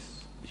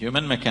 Yes.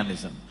 Human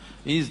mechanism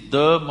is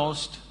the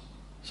most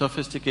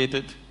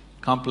sophisticated,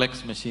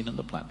 complex machine on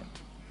the planet.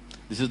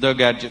 This is the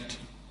gadget.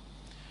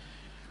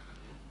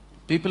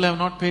 People have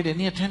not paid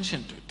any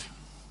attention to it.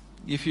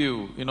 If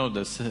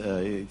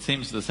it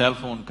seems the cell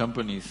phone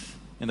companies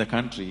in the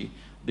country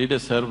did a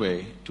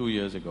survey 2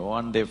 years ago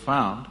and they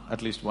found,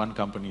 at least one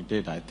company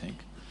did, I think,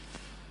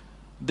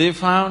 they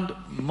found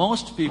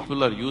most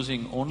people are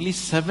using only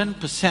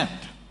 7%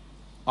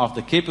 of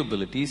the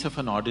capabilities of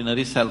an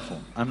ordinary cell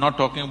phone. I'm not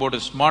talking about a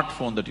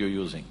smartphone that you're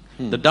using,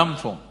 the dumb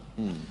phone.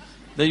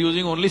 They're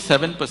using only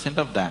 7%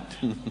 of that.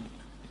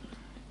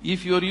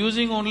 If you're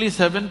using only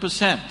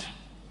 7%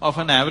 of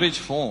an average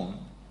phone,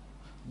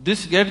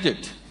 this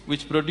gadget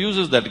which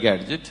produces that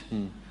gadget,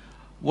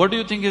 what do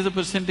you think is the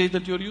percentage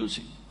that you're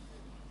using?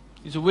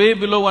 It's way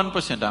below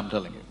 1%, I'm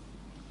telling you.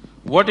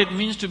 What it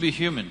means to be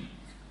human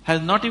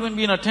has not even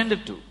been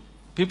attended to.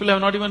 People have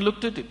not even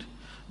looked at it.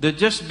 They're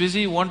just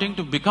busy wanting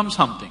to become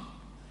something,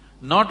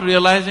 not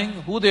realizing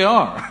who they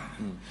are.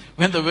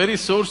 When the very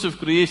source of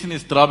creation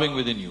is throbbing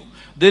within you,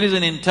 there is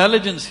an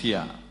intelligence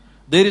here,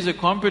 there is a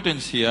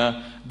competence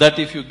here that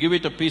if you give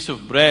it a piece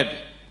of bread,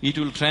 it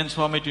will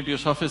transform it into a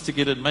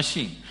sophisticated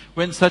machine.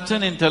 When such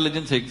an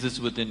intelligence exists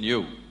within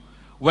you,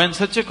 when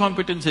such a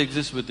competence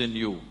exists within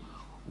you,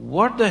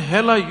 what the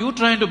hell are you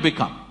trying to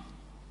become?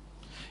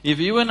 If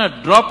even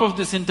a drop of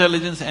this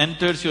intelligence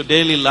enters your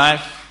daily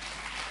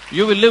life,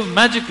 you will live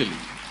magically,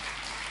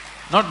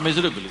 not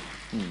miserably.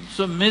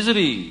 So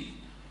misery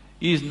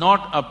is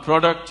not a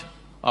product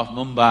of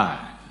Mumbai.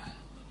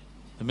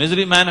 The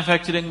misery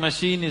manufacturing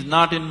machine is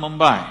not in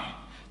Mumbai.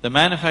 The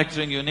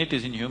manufacturing unit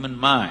is in human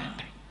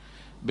mind,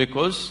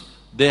 because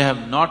they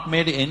have not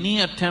made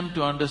any attempt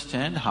to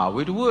understand how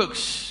it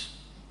works.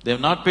 They have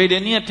not paid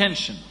any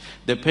attention.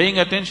 They're paying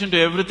attention to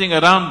everything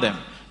around them,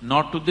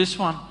 not to this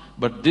one.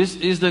 But this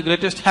is the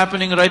greatest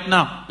happening right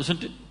now,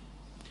 isn't it?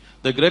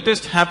 The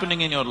greatest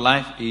happening in your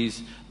life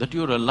is that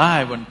you're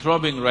alive and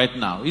throbbing right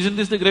now. Isn't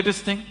this the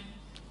greatest thing?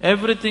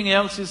 Everything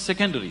else is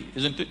secondary,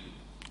 isn't it?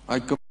 I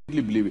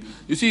completely believe it.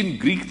 You see, in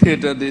Greek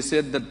theatre, they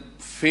said that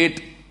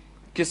fate,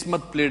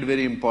 Kismat played a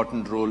very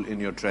important role in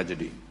your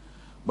tragedy.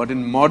 But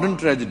in modern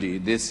tragedy,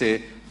 they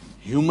say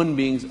human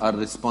beings are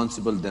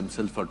responsible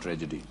themselves for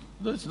tragedy.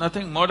 There's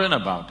nothing modern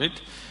about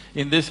it.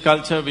 In this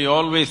culture, we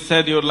always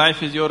said your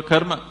life is your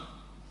karma.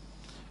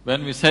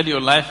 When we said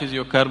your life is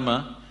your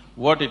karma,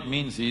 what it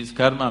means is,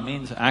 karma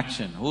means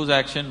action. Whose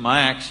action?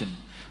 My action.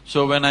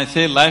 So when I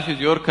say life is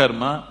your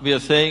karma, we are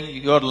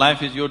saying your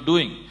life is your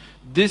doing.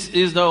 This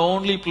is the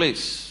only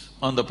place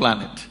on the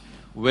planet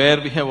where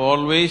we have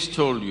always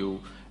told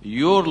you,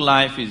 your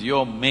life is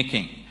your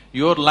making.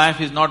 Your life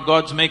is not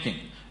God's making.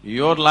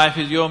 Your life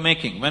is your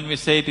making. When we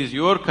say it is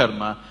your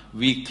karma,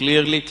 we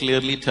clearly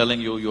telling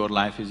you your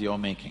life is your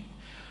making.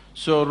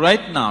 So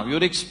right now,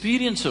 your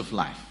experience of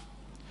life,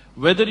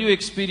 whether you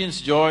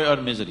experience joy or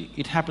misery,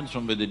 it happens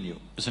from within you,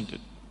 isn't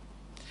it?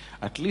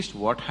 At least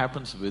what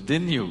happens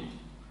within you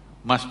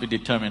must be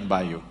determined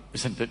by you,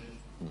 isn't it?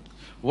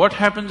 What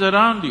happens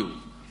around you,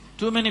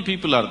 too many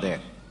people are there,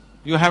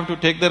 you have to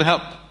take their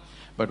help.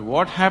 But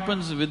what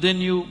happens within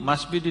you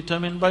must be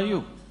determined by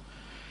you.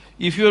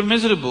 If you're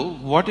miserable,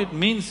 what it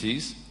means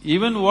is,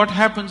 even what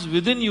happens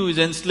within you is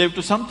enslaved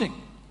to something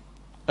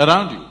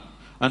around you.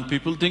 And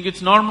people think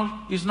it's normal.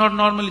 It's not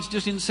normal, it's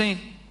just insane.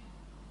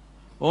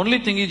 Only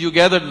thing is you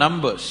gathered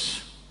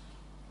numbers.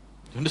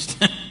 You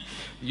understand?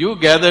 You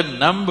gathered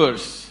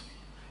numbers.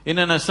 In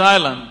an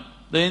asylum,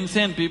 the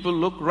insane people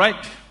look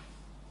right.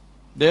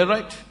 They're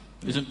right,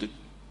 isn't it?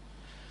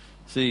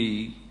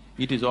 See,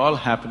 it is all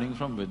happening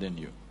from within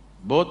you.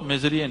 Both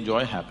misery and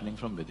joy happening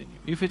from within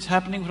you. If it's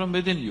happening from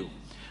within you,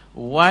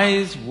 why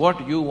is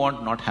what you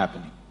want not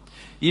happening?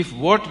 If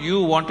what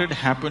you wanted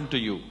happened to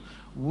you,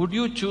 would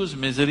you choose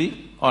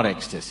misery or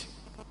ecstasy?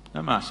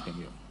 I'm asking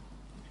you.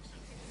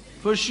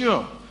 For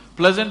sure,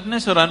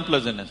 pleasantness or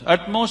unpleasantness,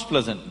 at most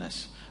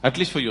pleasantness, at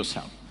least for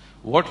yourself.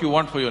 What you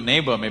want for your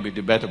neighbor may be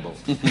debatable.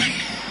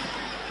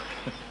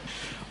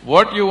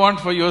 What you want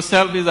for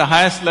yourself is the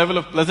highest level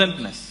of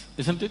pleasantness,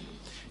 isn't it?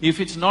 If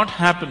it's not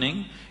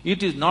happening,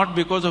 it is not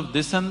because of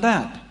this and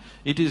that.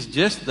 It is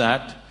just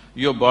that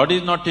your body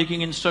is not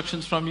taking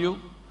instructions from you,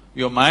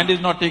 your mind is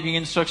not taking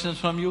instructions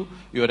from you,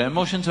 your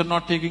emotions are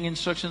not taking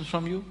instructions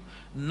from you.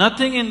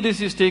 Nothing in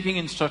this is taking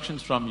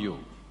instructions from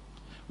you.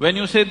 When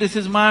you say, this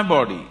is my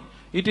body,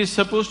 it is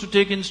supposed to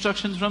take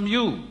instructions from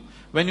you.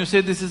 When you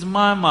say, this is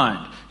my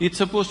mind, it's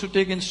supposed to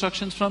take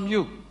instructions from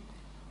you.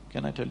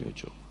 Can I tell you a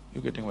joke?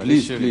 You're getting very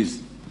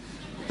serious.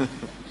 Please.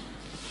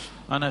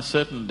 On a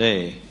certain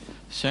day,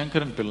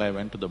 Shankaran Pillai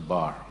went to the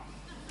bar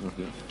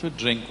to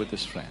drink with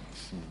his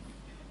friends.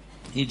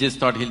 He just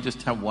thought he'll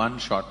just have one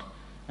shot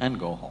and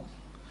go home.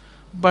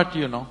 But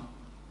you know,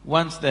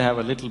 once they have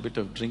a little bit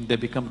of drink, they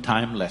become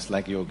timeless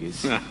like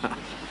yogis.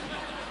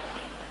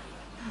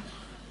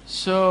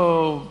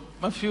 So,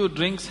 a few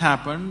drinks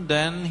happened,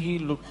 then he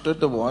looked at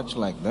the watch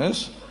like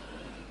this.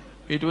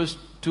 It was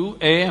 2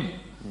 a.m.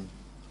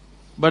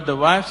 But the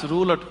wife's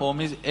rule at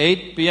home is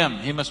 8 p.m.,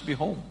 he must be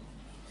home.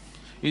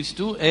 It's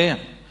 2 a.m.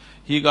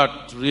 He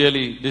got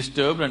really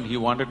disturbed and he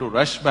wanted to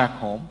rush back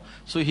home,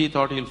 so he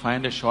thought he'll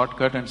find a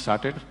shortcut and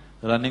started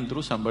running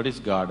through somebody's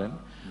garden.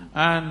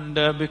 And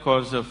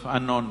because of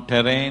unknown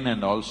terrain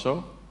and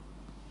also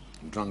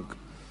Drunk.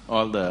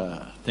 all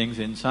the things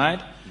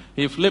inside,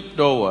 he flipped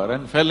over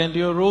and fell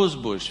into a rose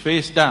bush,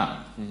 face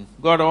down,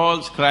 got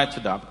all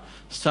scratched up,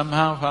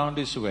 somehow found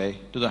his way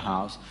to the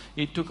house.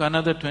 It took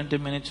another 20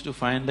 minutes to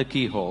find the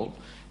keyhole.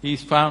 He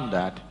found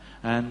that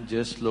and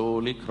just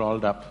slowly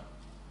crawled up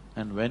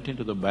and went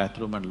into the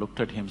bathroom and looked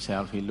at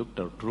himself. He looked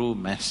a true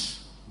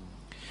mess.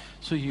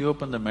 So he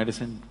opened the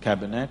medicine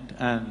cabinet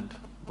and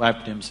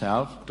wiped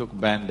himself, took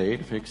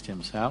Band-Aid, fixed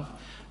himself,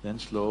 then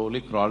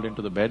slowly crawled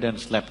into the bed and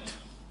slept.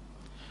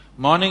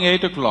 Morning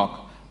 8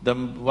 o'clock, the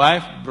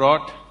wife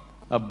brought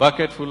a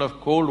bucket full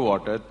of cold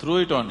water, threw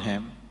it on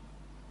him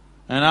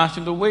and asked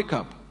him to wake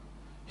up.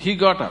 He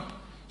got up.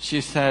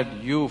 She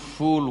said, "You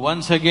fool,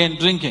 once again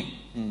drinking."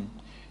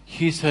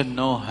 He said,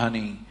 "No,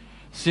 honey,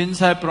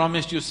 since I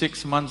promised you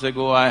 6 months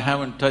ago, I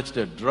haven't touched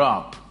a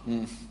drop."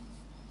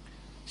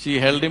 She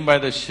held him by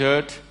the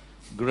shirt,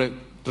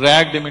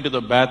 dragged him into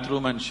the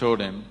bathroom and showed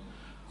him.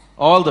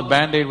 All the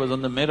Band-Aid was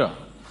on the mirror.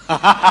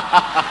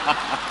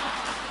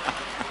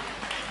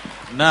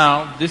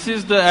 Now, this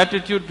is the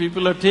attitude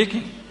people are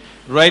taking.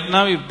 Right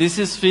now, if this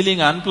is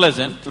feeling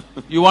unpleasant,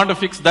 you want to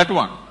fix that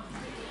one.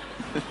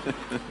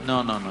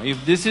 No, no, no.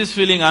 If this is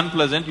feeling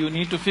unpleasant, you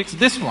need to fix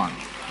this one,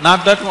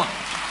 not that one.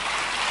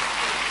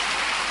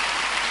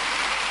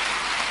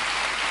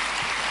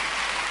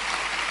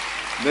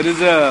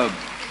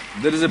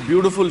 There is a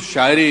beautiful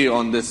shairi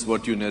on this,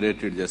 what you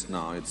narrated just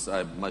now.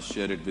 I must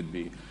share it with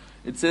me.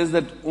 It says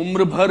that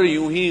umr bhar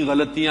यूं ही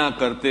गलतियां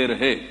करते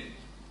रहे,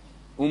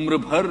 उम्र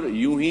भर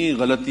यूं ही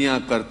गलतियां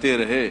करते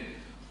रहे,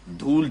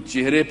 धूल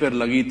चेहरे पर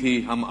लगी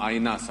थी, हम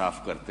आईना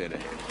साफ करते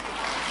रहे.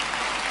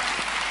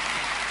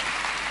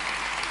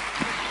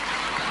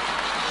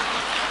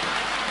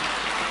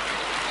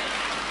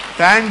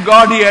 Thank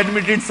God he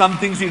admitted some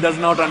things he does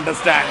not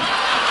understand.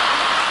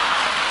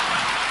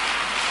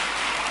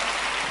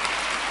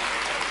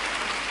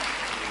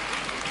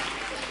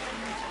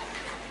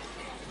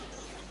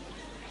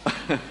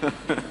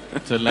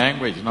 It's a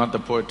language, not the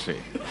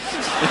poetry.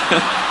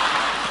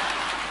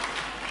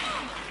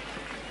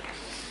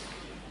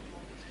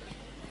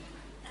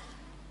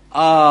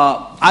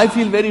 I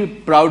feel very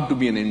proud to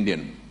be an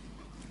Indian,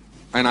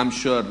 and I'm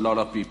sure a lot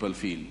of people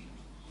feel.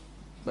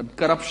 But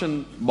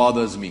corruption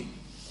bothers me,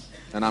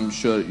 and I'm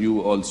sure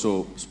you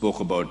also spoke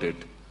about it.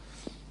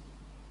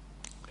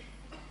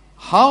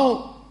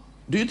 How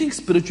do you think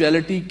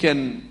spirituality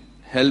can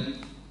help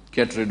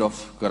get rid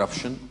of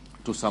corruption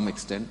to some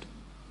extent?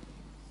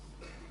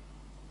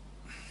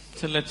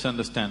 So let's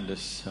understand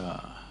this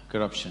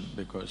corruption,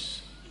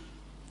 because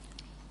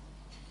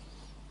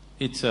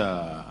it's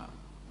a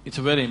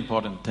very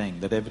important thing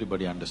that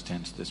everybody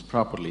understands this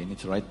properly in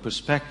its right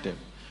perspective,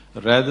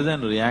 rather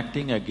than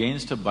reacting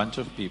against a bunch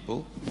of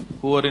people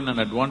who are in an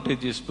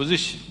advantageous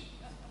position,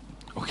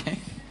 okay?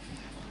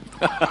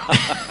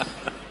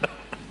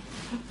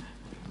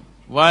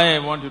 Why I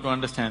want you to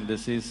understand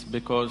this is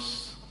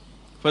because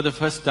for the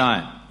first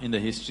time in the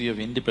history of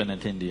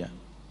independent India,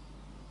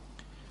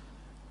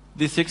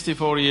 these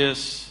 64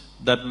 years,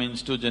 that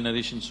means 2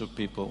 generations of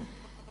people,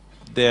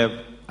 they have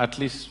at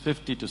least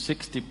 50 to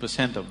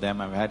 60% of them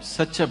have had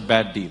such a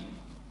bad deal.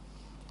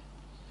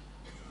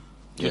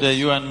 Today,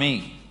 you and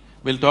me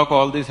will talk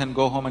all this and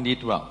go home and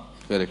eat well.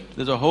 Correct.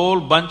 There's a whole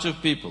bunch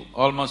of people,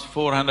 almost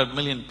 400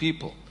 million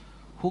people,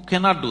 who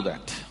cannot do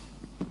that.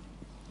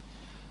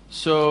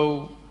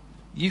 So,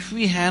 if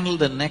we handle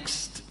the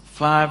next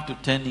 5 to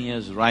 10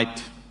 years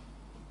right,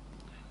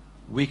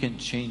 we can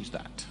change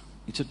that.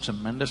 It's a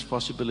tremendous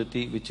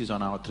possibility which is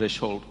on our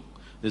threshold.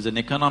 There's an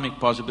economic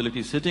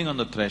possibility sitting on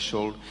the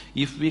threshold.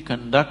 If we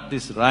conduct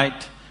this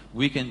right,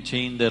 we can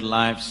change their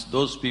lives.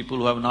 Those people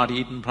who have not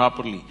eaten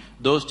properly,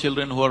 those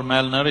children who are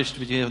malnourished,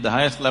 which have the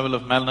highest level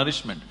of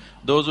malnourishment,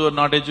 those who are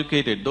not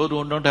educated, those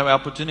who don't have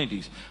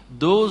opportunities,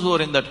 those who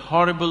are in that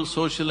horrible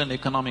social and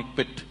economic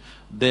pit,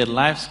 their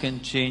lives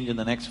can change in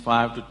the next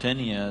 5 to 10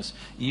 years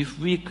if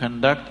we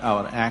conduct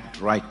our act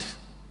right.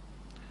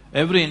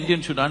 Every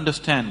Indian should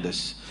understand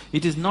this.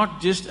 It is not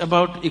just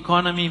about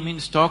economy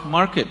means stock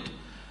market.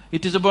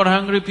 It is about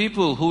hungry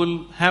people who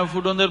will have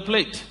food on their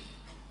plate.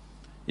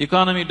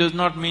 Economy does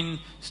not mean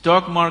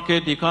stock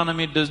market,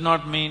 economy does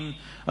not mean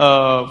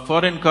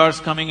foreign cars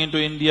coming into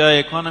India,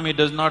 economy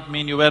does not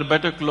mean you wear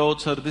better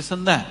clothes or this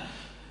and that.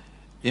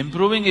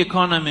 Improving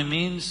economy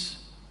means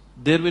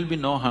there will be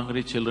no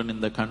hungry children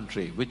in the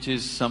country, which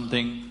is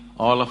something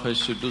all of us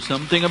should do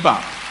something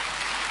about.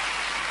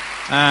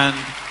 And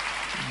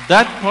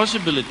that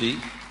possibility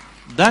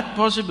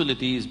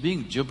is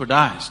being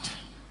jeopardized.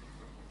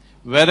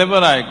 Wherever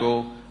I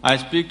go, I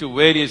speak to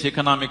various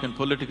economic and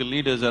political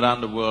leaders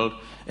around the world,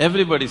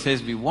 everybody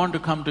says, we want to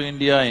come to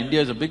India,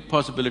 India is a big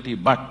possibility,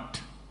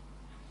 but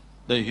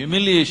the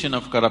humiliation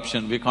of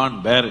corruption, we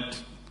can't bear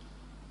it.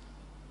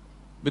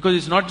 Because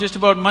it's not just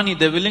about money,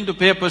 they're willing to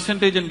pay a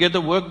percentage and get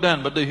the work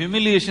done, but the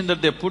humiliation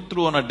that they put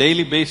through on a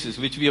daily basis,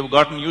 which we have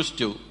gotten used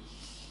to,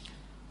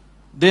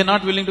 they're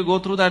not willing to go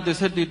through that. They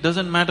said, it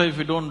doesn't matter if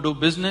we don't do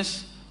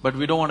business, but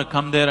we don't want to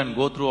come there and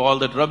go through all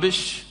that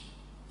rubbish.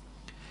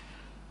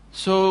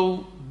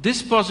 So,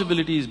 this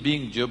possibility is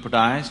being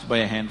jeopardized by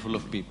a handful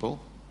of people,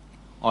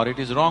 or it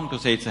is wrong to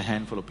say it's a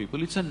handful of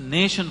people, it's a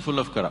nation full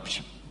of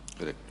corruption.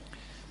 Correct.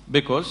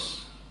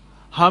 Because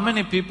how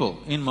many people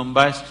in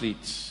Mumbai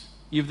streets,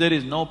 if there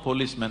is no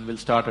policeman, will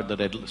stop at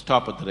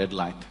the red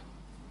light?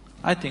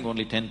 I think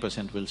only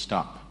 10% will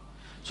stop.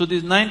 So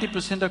these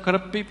 90% are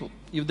corrupt people.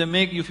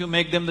 If you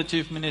make them the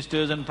chief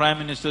ministers and prime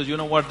ministers, you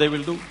know what they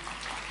will do?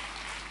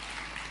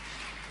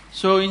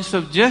 So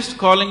instead of just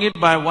calling it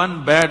by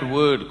one bad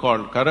word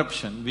called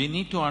corruption, we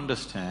need to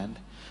understand,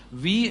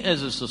 we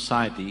as a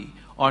society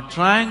are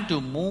trying to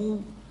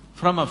move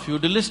from a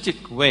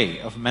feudalistic way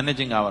of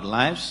managing our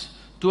lives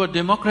to a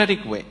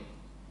democratic way.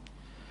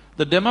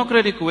 The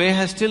democratic way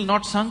has still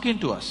not sunk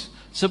into us.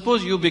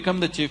 Suppose you become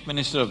the chief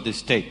minister of this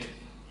state.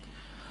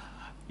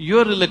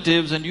 Your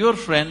relatives and your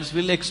friends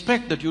will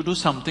expect that you do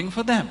something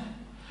for them.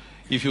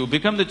 If you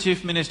become the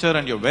chief minister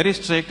and you're very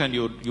strict and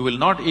you will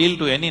not yield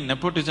to any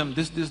nepotism,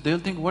 they'll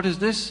think, what is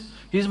this?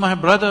 He's my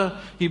brother,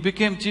 he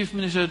became chief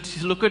minister,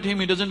 look at him,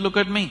 he doesn't look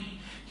at me.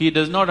 He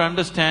does not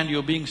understand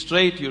you're being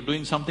straight, you're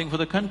doing something for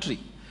the country.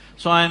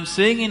 So I'm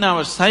saying in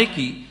our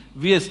psyche,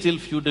 we are still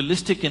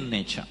feudalistic in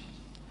nature,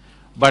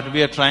 but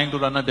we are trying to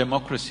run a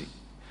democracy.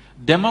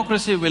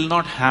 Democracy will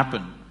not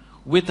happen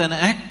with an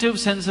active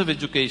sense of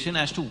education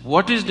as to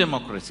what is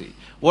democracy,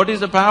 what is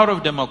the power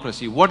of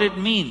democracy, what it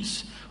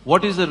means,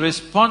 what is the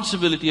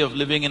responsibility of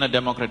living in a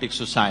democratic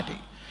society.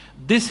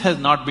 This has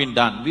not been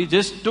done. We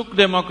just took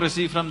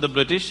democracy from the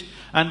British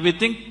and we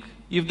think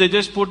if they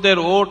just put their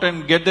vote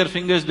and get their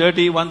fingers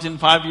dirty once in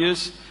 5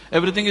 years,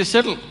 everything is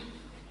settled.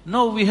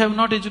 No, we have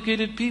not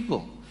educated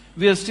people.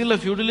 We are still a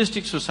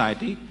feudalistic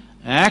society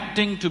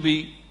acting to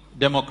be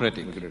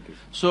democratic.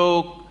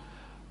 So,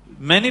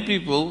 many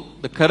people,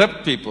 the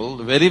corrupt people,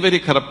 the very, very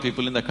corrupt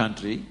people in the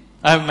country,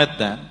 I have met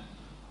them,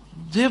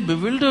 they're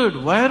bewildered.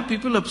 Why are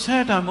people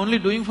upset? I'm only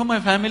doing for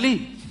my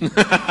family.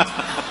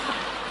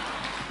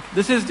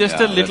 This is just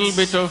a little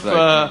bit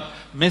of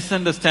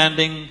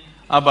misunderstanding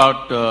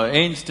about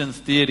Einstein's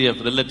theory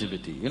of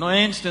relativity. You know,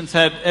 Einstein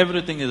said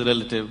everything is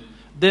relative.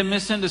 They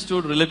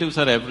misunderstood relatives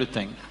are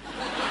everything.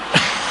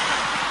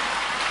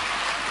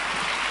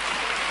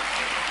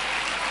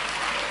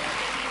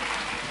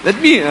 Let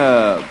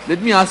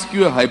me ask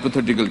you a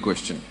hypothetical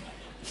question.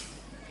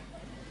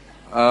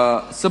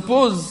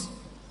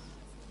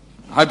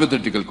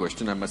 Hypothetical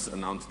question, I must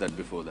announce that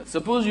before that.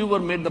 Suppose you were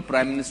made the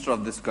Prime Minister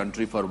of this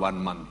country for 1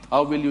 month,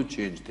 how will you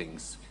change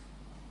things?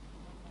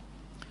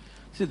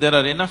 See, there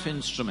are enough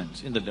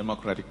instruments in the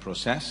democratic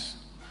process.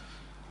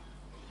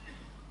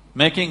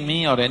 Making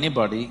me or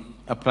anybody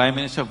a Prime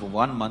Minister for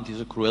 1 month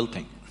is a cruel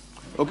thing.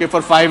 Okay,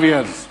 for 5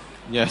 years?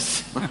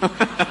 Yes.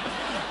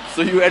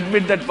 So you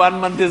admit that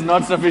 1 month is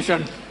not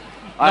sufficient?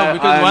 No,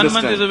 because 1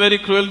 month is a very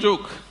cruel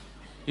joke.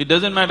 It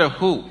doesn't matter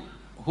who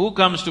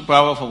comes to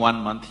power for 1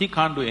 month, he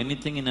can't do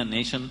anything in a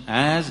nation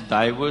as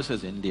diverse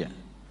as India.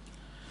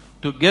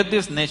 To get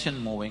this nation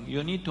moving,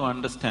 you need to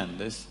understand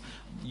this.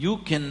 You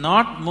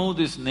cannot move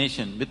this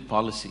nation with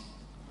policy,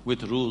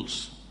 with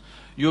rules.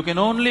 You can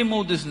only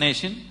move this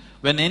nation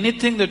When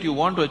anything that you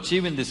want to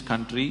achieve in this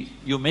country,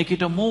 you make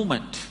it a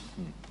movement.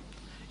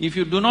 If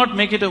you do not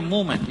make it a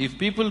movement, if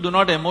people do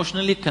not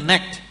emotionally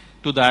connect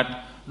to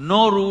that,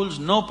 no rules,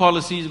 no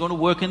policy is going to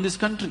work in this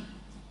country.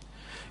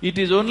 It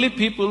is only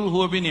people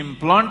who have been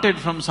implanted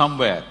from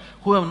somewhere,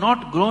 who have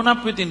not grown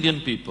up with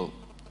Indian people,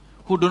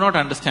 who do not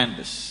understand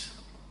this.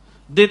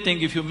 They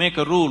think if you make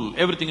a rule,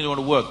 everything is going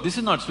to work. This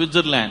is not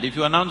Switzerland. If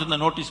you announce on the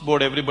notice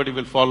board, everybody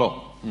will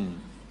follow.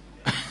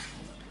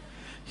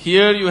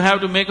 Here you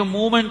have to make a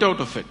movement out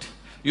of it.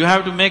 You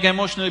have to make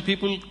emotionally…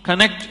 people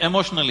connect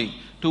emotionally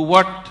to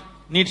what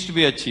needs to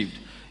be achieved.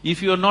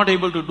 If you are not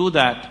able to do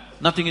that,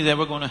 nothing is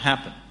ever going to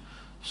happen.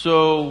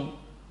 So,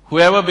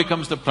 whoever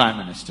becomes the Prime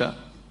Minister,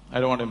 I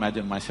don't want to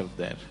imagine myself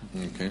there.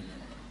 Okay.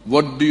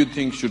 What do you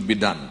think should be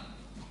done?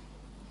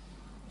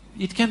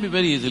 It can be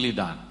very easily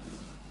done.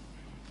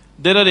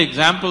 There are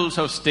examples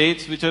of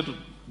states which are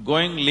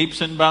going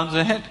leaps and bounds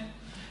ahead.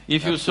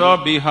 If you saw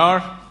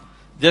Bihar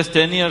just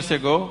 10 years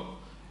ago,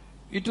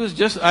 it was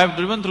just… I've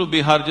driven through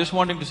Bihar just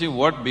wanting to see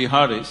what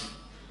Bihar is.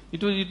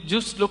 It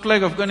just looked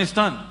like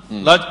Afghanistan,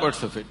 large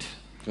parts of it.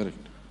 Correct.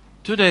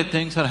 Today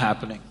things are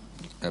happening.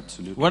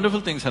 Absolutely.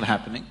 Wonderful things are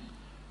happening.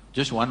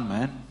 Just one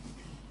man.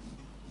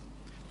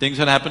 Things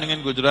are happening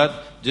in Gujarat,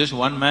 just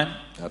one man.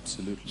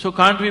 Absolutely. So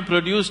can't we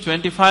produce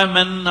 25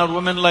 men or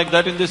women like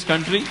that in this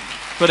country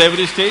for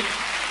every state?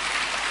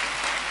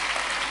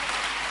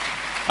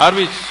 Are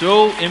we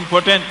so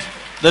impotent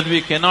that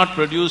we cannot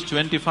produce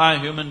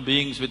 25 human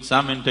beings with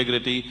some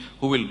integrity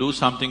who will do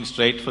something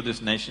straight for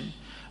this nation?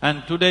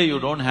 And today you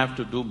don't have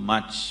to do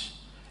much.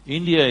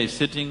 India is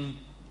sitting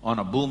on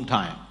a boom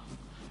time.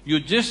 You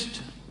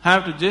just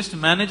have to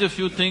manage a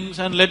few things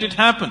and let it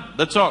happen,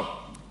 that's all.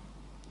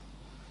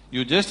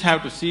 You just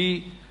have to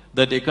see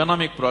that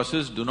economic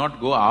process do not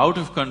go out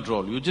of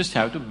control. You just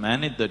have to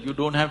manage that, you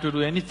don't have to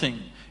do anything.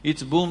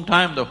 It's boom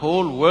time, the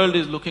whole world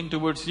is looking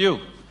towards you.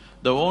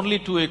 The only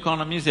two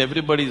economies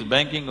everybody is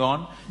banking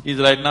on is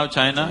right now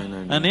China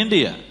and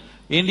India.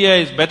 India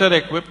is better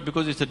equipped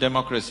because it's a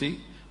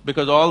democracy,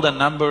 because all the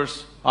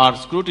numbers are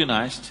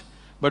scrutinized,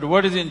 but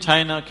what is in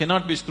China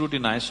cannot be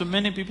scrutinized, so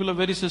many people are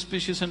very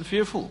suspicious and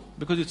fearful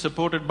because it's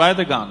supported by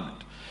the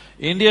government.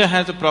 India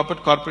has a proper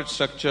corporate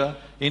structure,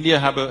 India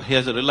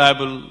has a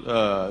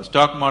reliable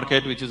stock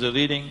market which is a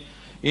reading,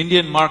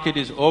 Indian market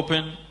is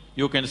open,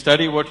 you can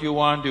study what you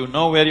want, you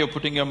know where you're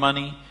putting your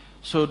money.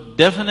 So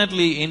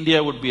definitely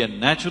India would be a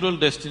natural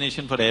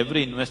destination for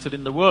every investor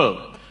in the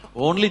world.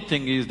 Only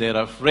thing is they're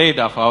afraid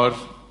of our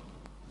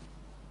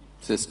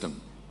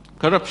system.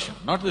 Corruption,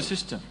 not the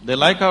system. They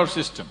like our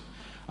system.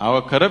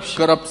 Our corruption…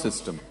 Corrupt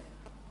system.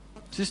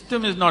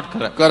 System is not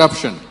corrupt.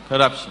 Corruption.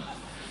 Corruption.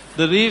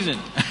 The reason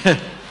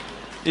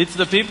it's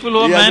the people who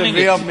are manning it.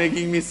 He has a way of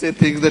making me say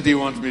things that he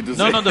wants me to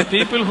say. No, the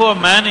people who are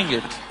manning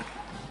it.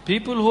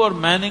 People who are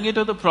manning it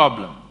are the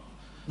problem.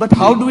 But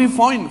how do we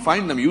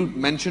find them? You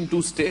mentioned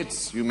two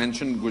states. You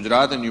mentioned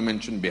Gujarat and you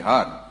mentioned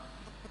Bihar.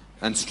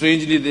 And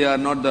strangely, they are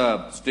not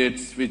the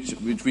states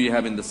which we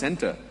have in the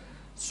center.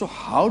 So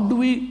how do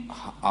we…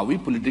 are we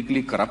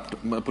politically corrupt,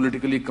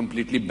 politically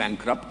completely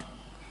bankrupt?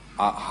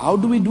 How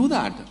do we do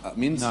that?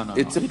 No.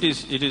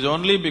 It is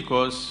only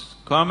because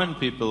common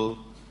people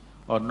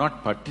are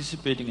not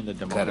participating in the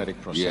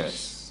democratic process.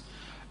 Yes.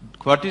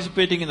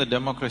 Participating in the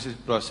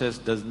democratic process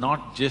does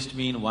not just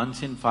mean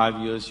once in 5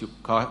 years you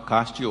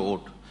cast your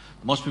vote.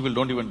 Most people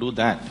don't even do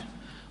that.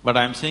 But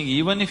I'm saying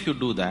even if you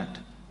do that,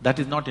 that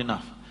is not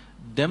enough.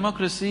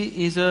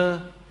 Democracy is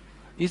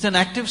an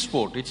active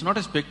sport, it's not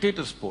a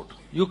spectator sport.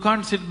 You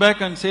can't sit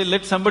back and say,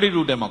 let somebody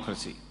do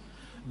democracy.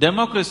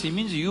 Democracy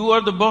means you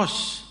are the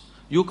boss,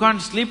 you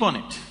can't sleep on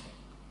it.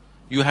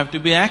 You have to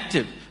be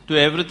active to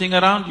everything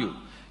around you.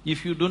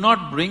 If you do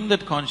not bring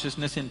that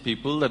consciousness in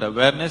people, that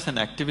awareness and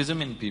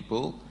activism in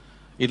people,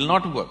 it'll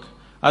not work.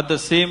 At the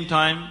same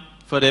time,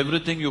 for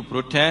everything you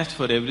protest,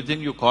 for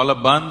everything you call a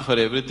bandh, for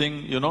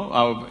everything,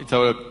 it's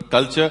our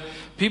culture.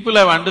 People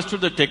have understood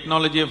the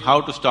technology of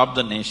how to stop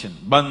the nation,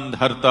 bandh,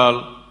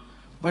 hartal.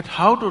 But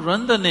how to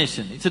run the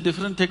nation, it's a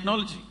different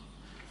technology.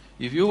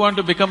 If you want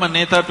to become a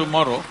neta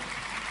tomorrow,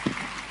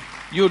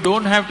 you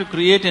don't have to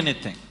create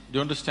anything, do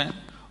you understand?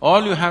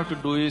 All you have to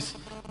do is,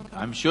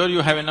 I'm sure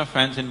you have enough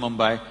fans in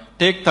Mumbai,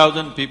 take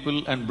 1,000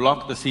 people and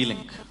block the sea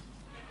link.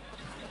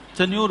 It's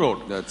a new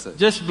road. That's it.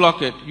 Just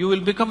block it, you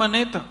will become a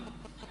neta.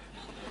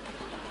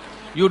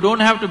 You don't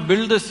have to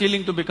build the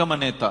ceiling to become a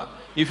neta.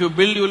 If you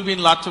build, you will be in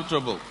lots of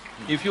trouble.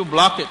 If you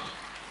block it,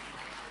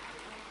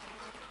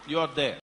 you are there.